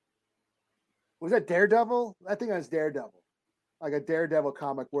 Was that Daredevil? I think that's Daredevil, like a Daredevil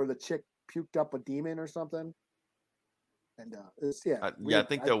comic where the chick puked up a demon or something. And it's I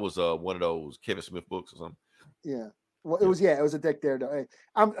think that was one of those Kevin Smith books or something. Yeah. Well, it was a Dick Daredevil.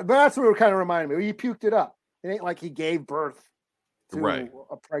 But that's what it kind of reminded me. He puked it up. It ain't like he gave birth to Right.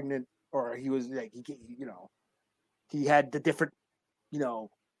 a pregnant, or he was like he had the different,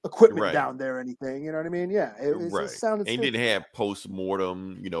 equipment Right. down there or anything. You know what I mean? Yeah. It Right. sounded. And didn't have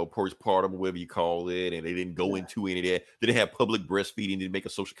post-mortem, postpartum, whatever you call it, and they didn't go into any of that. They didn't have public breastfeeding, didn't make a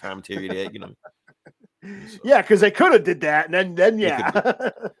social commentary of that, So, Yeah, because they could have did that, and then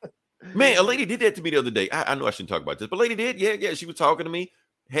yeah. man, a lady did that to me the other day. I know I shouldn't talk about this, but a lady did. Yeah. She was talking to me,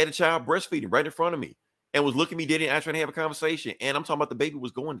 had a child breastfeeding right in front of me, and was looking me dead in the eye trying to have a conversation. And I'm talking about the baby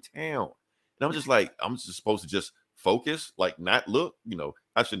was going to town. And I'm just like, I'm just supposed to just focus, like not look,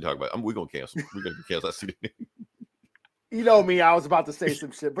 I shouldn't talk about it. We're gonna cancel. We're gonna cancel. I see that. You know me, I was about to say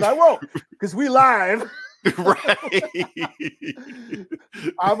some shit, but I won't because we live. Right.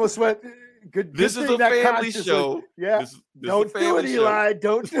 I almost went. Good. This good is thing a that family consciously- show. Yeah. This is Don't a do it, family show. Eli.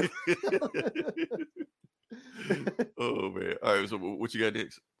 Don't do Oh man. All right. So what you got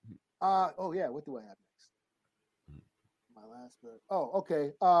next? Oh yeah, what do I have next? My last bit. Oh,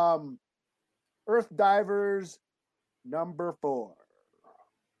 okay. Earth Divers number 4.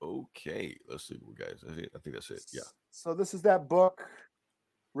 Okay. Let's see what we got. I think that's it. Yeah. So this is that book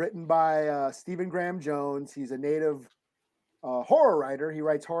written by Stephen Graham Jones. He's a native horror writer. He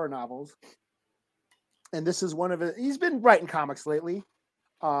writes horror novels. And this is one of it. He's been writing comics lately.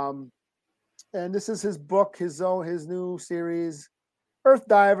 And this is his book, his new series, Earth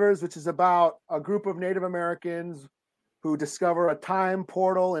Divers, which is about a group of Native Americans who discover a time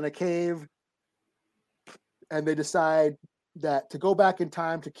portal in a cave. And they decide that to go back in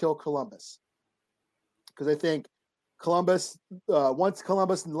time to kill Columbus. Because I think Columbus, once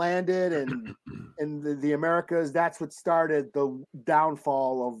Columbus landed and in the Americas, that's what started the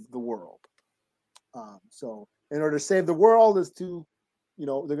downfall of the world. So in order to save the world is to, they're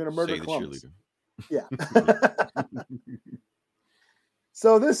going to murder Say the Columbus. cheerleader. Yeah.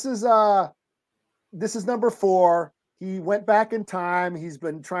 So this is number 4. He went back in time. He's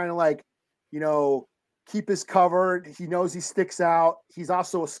been trying to keep his cover. He knows he sticks out. He's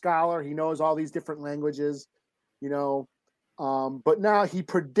also a scholar. He knows all these different languages, but now he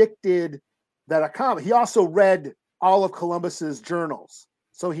predicted that he also read all of Columbus's journals.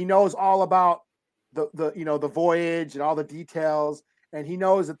 So he knows all about the voyage and all the details. And he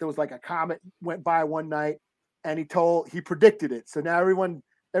knows that there was like a comet went by one night and he predicted it. So now everyone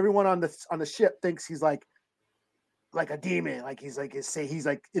on the ship thinks he's like a demon, he's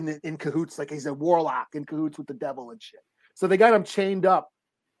in cahoots, like he's a warlock in cahoots with the devil and shit. So they got him chained up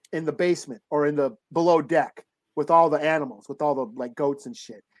in the basement or in the below deck with all the animals, with all the goats and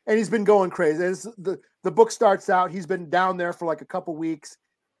shit. And he's been going crazy. The book starts out, he's been down there for a couple weeks.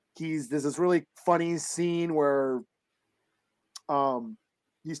 There's this really funny scene where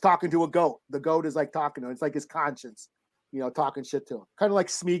he's talking to a goat. The goat is talking to him. It's like his conscience, talking shit to him. Kind of like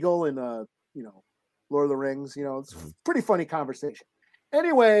Smeagol in Lord of the Rings, it's a pretty funny conversation.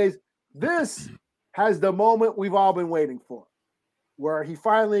 Anyways, this has the moment we've all been waiting for, where he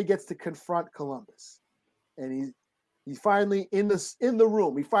finally gets to confront Columbus. And he's finally in the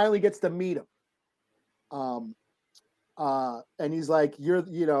room. He finally gets to meet him. And he's like, you're,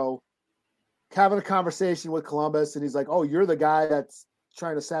 having a conversation with Columbus, and he's like, oh, you're the guy that's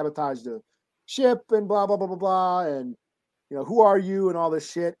trying to sabotage the ship and blah, blah, blah, blah, blah. And who are you and all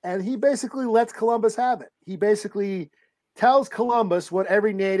this shit. And he basically lets Columbus have it. He basically tells Columbus what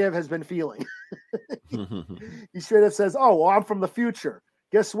every native has been feeling. He straight up says, oh, well, I'm from the future.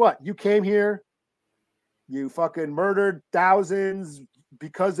 Guess what? You came here. You fucking murdered thousands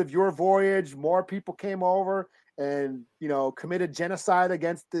because of your voyage. More people came over and, committed genocide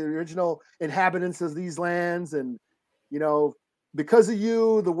against the original inhabitants of these lands. And, because of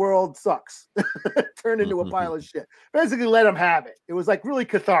you, the world sucks. Turned into a pile of shit. Basically let him have it. It was like really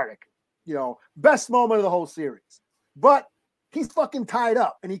cathartic, best moment of the whole series. But he's fucking tied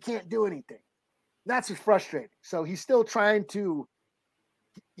up and he can't do anything. That's just frustrating. So he's still trying to,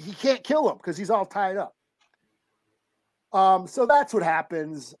 he can't kill him because he's all tied up. So that's what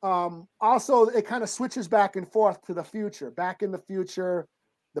happens. Also, it kind of switches back and forth to the future. Back in the future,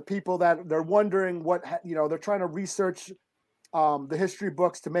 the people that they're wondering they're trying to research the history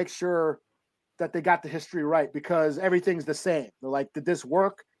books to make sure that they got the history right because everything's the same. They're like, did this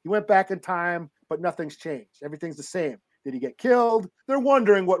work? He went back in time, but nothing's changed. Everything's the same. Did he get killed? They're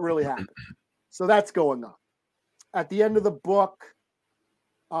wondering what really happened. So that's going on. At the end of the book,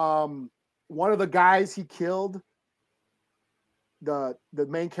 one of the guys he killed, the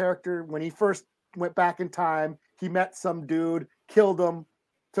main character, when he first went back in time, he met some dude, killed him,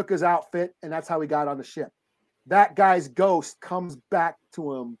 took his outfit, and that's how he got on the ship. That guy's ghost comes back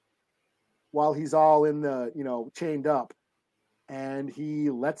to him while he's all in the, chained up, and he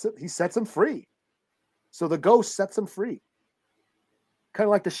sets him free. So the ghost sets him free. Kind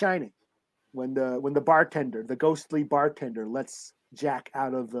of like The Shining, when the bartender, the ghostly bartender, lets Jack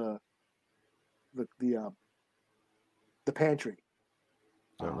out of the pantry.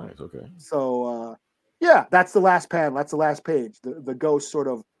 Oh, nice. Okay. So that's the last panel. That's the last page. The ghost sort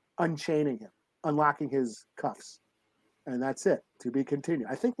of unchaining him, unlocking his cuffs, and that's it. To be continued.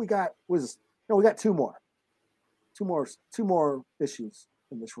 I think we got two more issues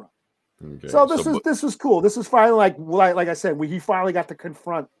in this run. Okay. So this was cool. This was finally like I said, he finally got to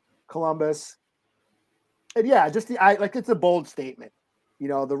confront Columbus, and it's a bold statement.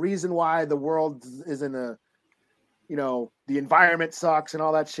 The reason why the world is in a the environment sucks and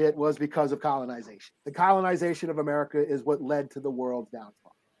all that shit was because of colonization. The colonization of America is what led to the world's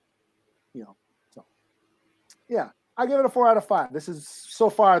downfall. So I give it a 4 out of 5. This is so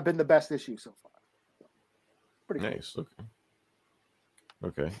far been the best issue so far. So, pretty nice. Cool.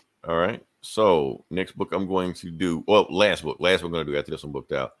 Okay. All right. So next book I'm going to do. Well, last book I'm going to do after this one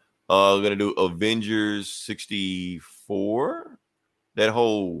booked out. I'm going to do Avengers 64. That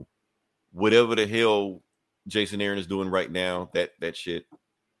whole whatever the hell Jason Aaron is doing right now, that shit,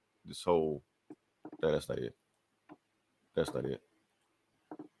 this whole, that's not it.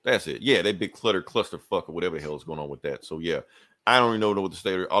 That's it. Yeah, that big clusterfuck or whatever the hell is going on with that. So yeah, I don't even know what to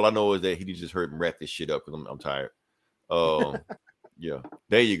say. All I know is that he just heard him wrap this shit up because I'm tired. Yeah,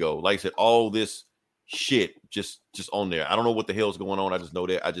 there you go. Like I said, all this shit just on there. I don't know what the hell's going on. I just know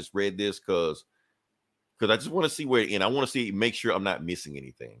that I just read this because I just want to see where it ends. I want to make sure I'm not missing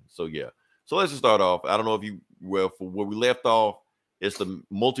anything. So yeah. So let's just start off. I don't know if for where we left off, it's the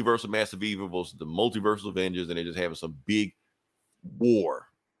multiverse of Massive Evil versus the multiverse of Avengers, and they're just having some big war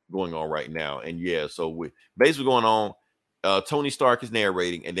going on right now. And yeah, so we basically going on. Tony Stark is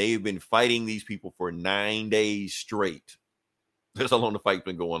narrating, and they've been fighting these people for 9 days straight. That's how long the fight's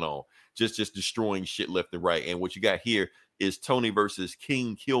been going on. Just destroying shit left and right. And what you got here is Tony versus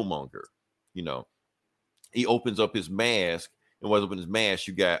King Killmonger. He opens up his mask, and while opening his mask,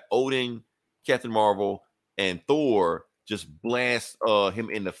 you got Odin, Captain Marvel, and Thor just blast him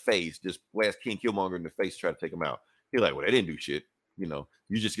in the face, just blast King Killmonger in the face, try to take him out. He's like, well, they didn't do shit. You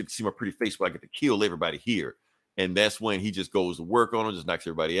just get to see my pretty face, but I get to kill everybody here. And that's when he just goes to work on him, just knocks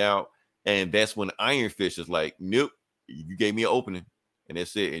everybody out. And that's when Iron Fist is like, nope, you gave me an opening. And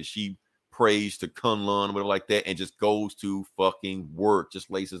that's it. And she prays to Kunlun, whatever like that, and just goes to fucking work, just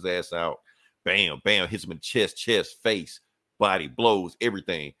lays his ass out. Bam, bam, hits him in the chest, face, body, blows,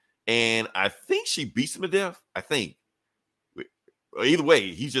 everything. And I think she beats him to death. I think. Either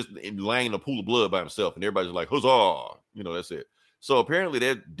way, he's just lying in a pool of blood by himself, and everybody's like, huzzah! That's it. So apparently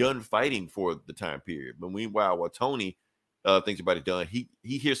they're done fighting for the time period. But meanwhile, while Tony thinks everybody's done, he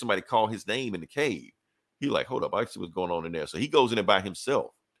hears somebody call his name in the cave. He's like, hold up, I see what's going on in there. So he goes in there by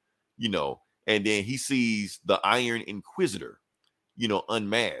himself, and then he sees the Iron Inquisitor,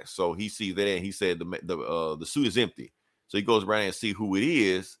 unmasked. So he sees that, and he said the suit is empty. So he goes around and see who it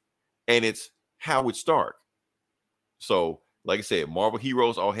is, and it's Howard Stark. So, like I said, Marvel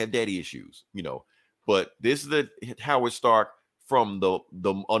heroes all have daddy issues, but this is the Howard Stark from the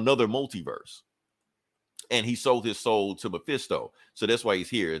another multiverse, and he sold his soul to Mephisto. So that's why he's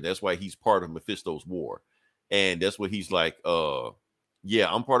here, and that's why he's part of Mephisto's war. And that's what he's like,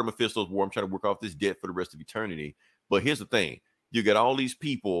 yeah, I'm part of Mephisto's war. I'm trying to work off this debt for the rest of eternity. But here's the thing. You got all these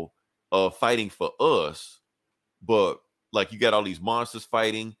people fighting for us, but like you got all these monsters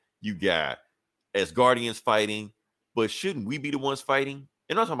fighting. You got Asgardians fighting. But shouldn't we be the ones fighting?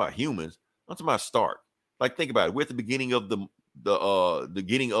 And I'm talking about humans. I'm talking about Stark. Like, think about it. We're at the beginning of the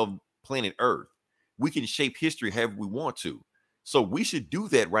beginning of planet Earth. We can shape history however we want to. So we should do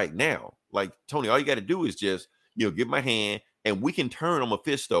that right now. Like, Tony, all you got to do is just, give my hand, and we can turn on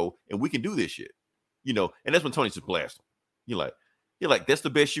Mephisto, and we can do this shit. And that's when Tony just blasts him. You're like, that's the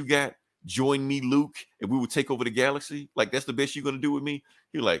best you got? Join me, Luke, and we would take over the galaxy? Like, that's the best you're going to do with me?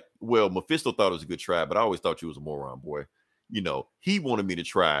 You're like, well, Mephisto thought it was a good try, but I always thought you was a moron, boy. He wanted me to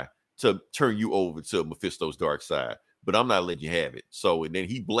try to turn you over to Mephisto's dark side, but I'm not letting you have it. So, and then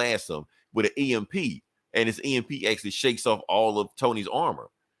he blasts him with an EMP, and his EMP actually shakes off all of Tony's armor.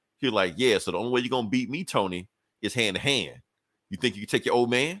 You're like, yeah, so the only way you're going to beat me, Tony, is hand to hand. You think you can take your old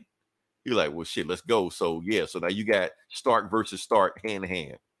man? You're like, well, shit, let's go. So, yeah, so now you got Stark versus Stark hand to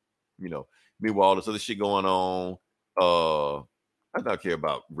hand. Meanwhile, all this other shit going on. I don't care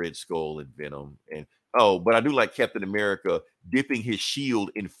about Red Skull and Venom. But I do like Captain America dipping his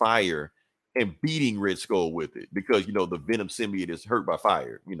shield in fire and beating Red Skull with it because, the Venom symbiote is hurt by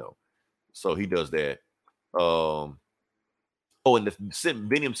fire, So he does that. And the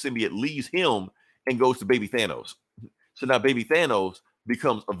Venom symbiote leaves him and goes to Baby Thanos. So now Baby Thanos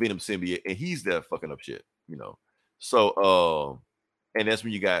becomes a Venom symbiote and he's there fucking up shit, So, and that's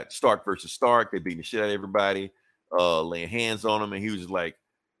when you got Stark versus Stark. They beating the shit out of everybody, laying hands on him. And he was just like,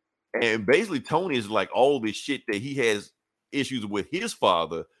 and basically Tony is like all this shit that he has issues with his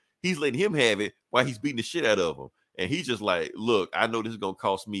father. He's letting him have it while he's beating the shit out of him. And he's just like, look, I know this is going to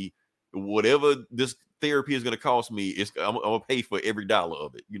cost me whatever this therapy is going to cost me. I'm going to pay for every dollar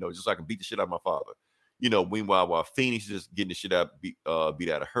of it, just so I can beat the shit out of my father. Meanwhile, while Phoenix is just getting the shit out, beat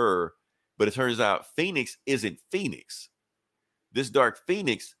out of her. But it turns out Phoenix isn't Phoenix. This Dark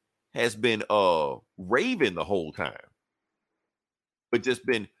Phoenix has been Raven the whole time. But just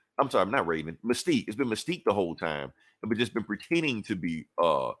been, I'm sorry, not Raven, Mystique. It's been Mystique the whole time. But just been pretending to be,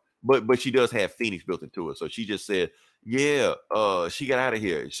 but she does have Phoenix built into her. So she just said, yeah, she got out of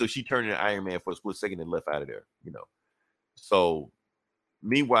here. So she turned into Iron Man for a split second and left out of there, So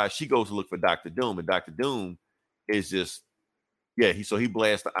meanwhile, she goes to look for Dr. Doom, and Dr. Doom is just, so he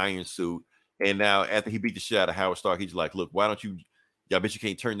blasts the iron suit. And now after he beat the shit out of Howard Stark, he's like, look, why don't you, I bet you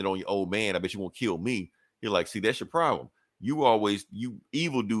can't turn it on your old man. I bet you won't kill me. You're like, see, that's your problem. You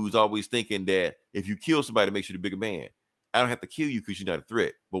evil dudes always thinking that if you kill somebody, it makes you the bigger man. I don't have to kill you because you're not a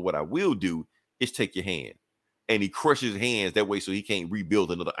threat. But what I will do is take your hand. And he crushes his hands that way so he can't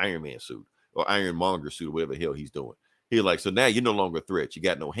rebuild another Iron Man suit or Ironmonger suit or whatever the hell he's doing. He's like, so now you're no longer a threat. You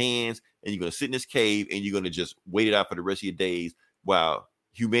got no hands, and you're going to sit in this cave, and you're going to just wait it out for the rest of your days while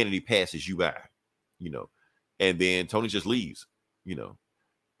humanity passes you by, And then Tony just leaves,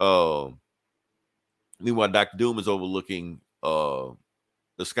 Meanwhile, Dr. Doom is overlooking the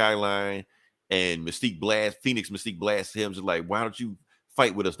skyline, and Phoenix Mystique blasts him, just like, why don't you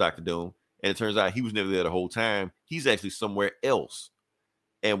fight with us, Dr. Doom? And it turns out he was never there the whole time. He's actually somewhere else.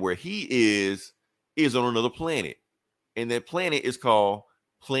 And where he is on another planet. And that planet is called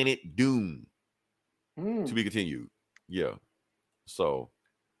Planet Doom. To be continued. Yeah. So.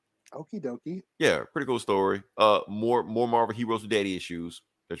 Okie dokie. Yeah, pretty cool story. More Marvel heroes with daddy issues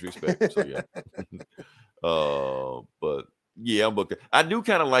that you expect. So yeah. But yeah, I'm booked. I do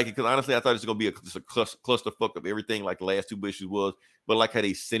kind of like it because honestly, I thought it was gonna be just a clusterfuck of everything like the last two issues was, but like how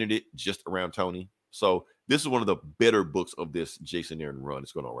they centered it just around Tony. So this is one of the better books of this Jason Aaron run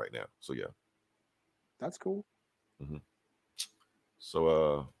that's going on right now. So yeah, that's cool. Mm-hmm.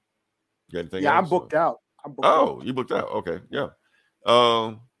 So you got anything? Yeah, else? I'm booked out. Out. You booked out? Okay, yeah.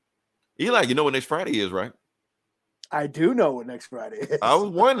 Eli, you know what next Friday is, right? I do know what next Friday is. I was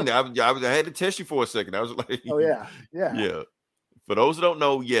wondering. I had to test you for a second. I was like, oh yeah. For those who don't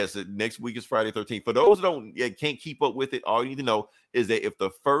know, yes, next week is Friday 13th. For those who can't keep up with it, all you need to know is that if the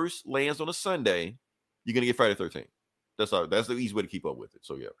first lands on a Sunday, you're gonna get Friday 13th. That's all. That's the easy way to keep up with it.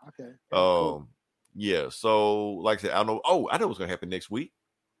 So yeah. Okay. Cool. Yeah. So like I said, I know. Oh, I know what's gonna happen next week.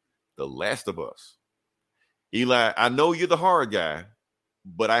 The Last of Us. Eli, I know you're the hard guy,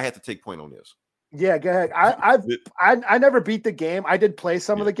 but I had to take point on this. Yeah, go ahead. I never beat the game. I did play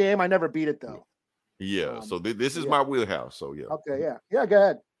some of the game. I never beat it though. Yeah. So this is my wheelhouse. So yeah. Okay. Yeah. Go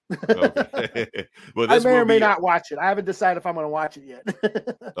ahead. Okay. Well, I may or may not watch it. I haven't decided if I'm going to watch it yet.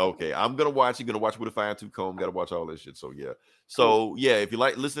 Okay. I'm going to watch it. Going to watch with a fine-tooth comb. Got to watch all this shit. So yeah. So yeah, if you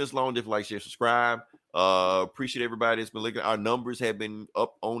like listen this long, if you like, share, subscribe. Appreciate everybody that's been looking. Our numbers have been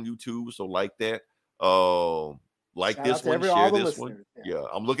up on YouTube. So like that. Like Shout this out to one, all share the this one. listeners. Yeah,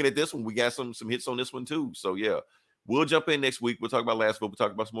 I'm looking at this one. We got some hits on this one too. So yeah, we'll jump in next week. We'll talk about last vote. We'll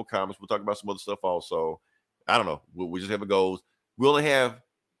talk about some more comments. We'll talk about some other stuff also. I don't know. We just have it goes. We only have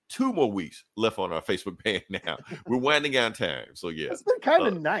 2 more weeks left on our Facebook page now. We're winding down time. So yeah, It's been kind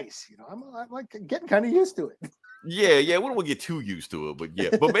of nice, you know. I'm like getting kind of used to it. Yeah. We don't want to get too used to it, but yeah.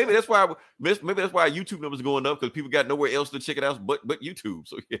 But maybe that's why YouTube numbers are going up, because people got nowhere else to check it out but YouTube.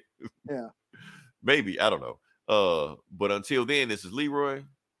 So Yeah. Maybe, I don't know. But until then, this is Leroy.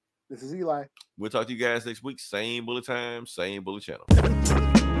 This is Eli. We'll talk to you guys next week. Same bullet time, same bullet channel.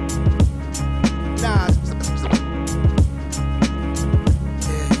 Nah.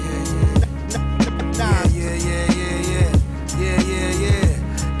 Yeah.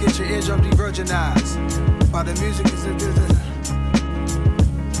 Get your eardrum de-virginized. While the music is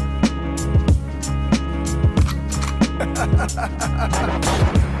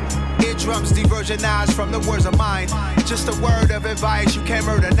Eardrums de-virginized from the words of mine. Just a word of advice, you can't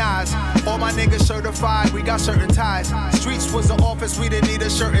murder Nas. All my niggas certified, we got certain ties. Streets was the office, we didn't need a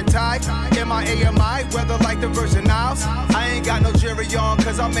shirt and tie. M-I-A-M-I, weather like the Virgin Isles. I ain't got no jury on,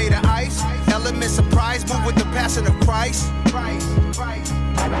 cause I'm made of ice. Element surprise, move with the passion of Christ.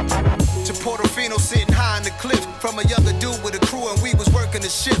 To Portofino sitting high on the cliff. From a younger dude with a crew and we was working the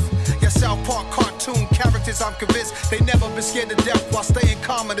shift. Yeah, South Park cartoon characters, I'm convinced they never been scared to death while staying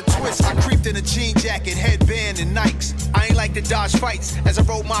calm in the twist. I creeped in a jean jacket, headband, and Nikes. I ain't like to dodge fights as I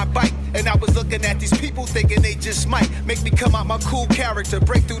rode my bike. And I was looking at these people thinking they just might make me come out my cool character,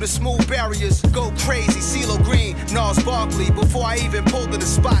 break through the smooth barriers, go crazy. CeeLo Green, Nas Barkley. Before I even pulled in the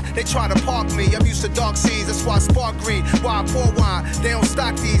spot, they try to park me. I'm used to dark scenes, that's why I spark green. Why I pour wine, they don't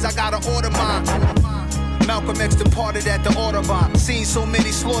stock these, I gotta order mine. Malcolm X departed at the Audubon. Seen so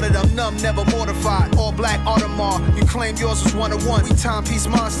many slaughtered, I'm numb, never mortified. All black Audemars, you claim yours was 101. We timepiece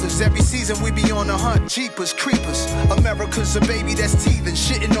monsters, every season we be on the hunt. Jeepers, creepers, America's a baby that's teething,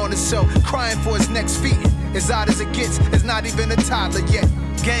 shitting on itself, crying for its next feet. As odd as it gets, it's not even a toddler yet.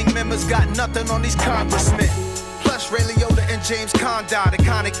 Gang members got nothing on these congressmen. Plus Ray Liotta and James Conrad,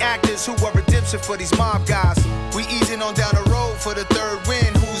 iconic actors who were redemption for these mob guys. We easing on down the road for the third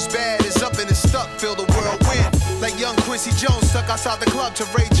win. Who's bad is up and is stuck, feel the world win. Like young Quincy Jones stuck outside the club to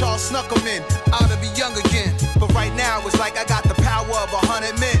Ray Charles snuck him in. Ought to be young again, but right now it's like I got the power of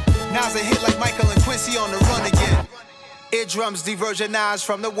 100 men. Now's a hit like Michael and Quincy on the run again. Eardrums de-virginized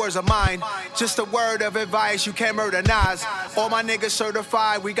from the words of mine. Just a word of advice, you can't murder Nas. All my niggas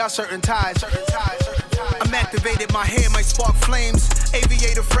certified, we got certain ties. I'm activated, my hair might spark flames.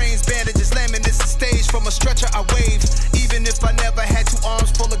 Aviator frames, bandages, laminates the stage. From a stretcher I wave. Even if I never had 2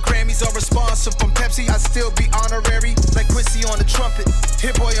 arms full of Grammys or responsive from Pepsi, I'd still be honorary. Like Quincy on the trumpet,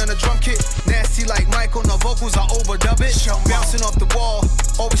 Hit Boy on the drum kit. Nasty like Michael, no vocals, I overdub it. Bouncing off the wall,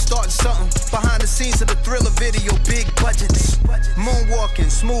 always starting something. Behind the scenes of the Thriller video, big budgets.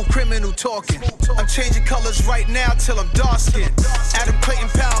 Moonwalking, smooth criminal talking. I'm changing colors right now till I'm dark skinned. Adam Clayton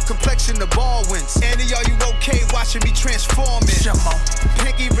Powell, complexion the Baldwins. Andy, are you okay watching me transforming?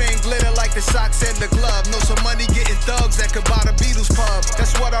 Pinky ring glitter like the socks and the glove. Know some money getting thugs that could buy the Beatles pub.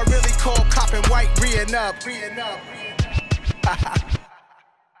 That's what I really call copping white, re-ing up.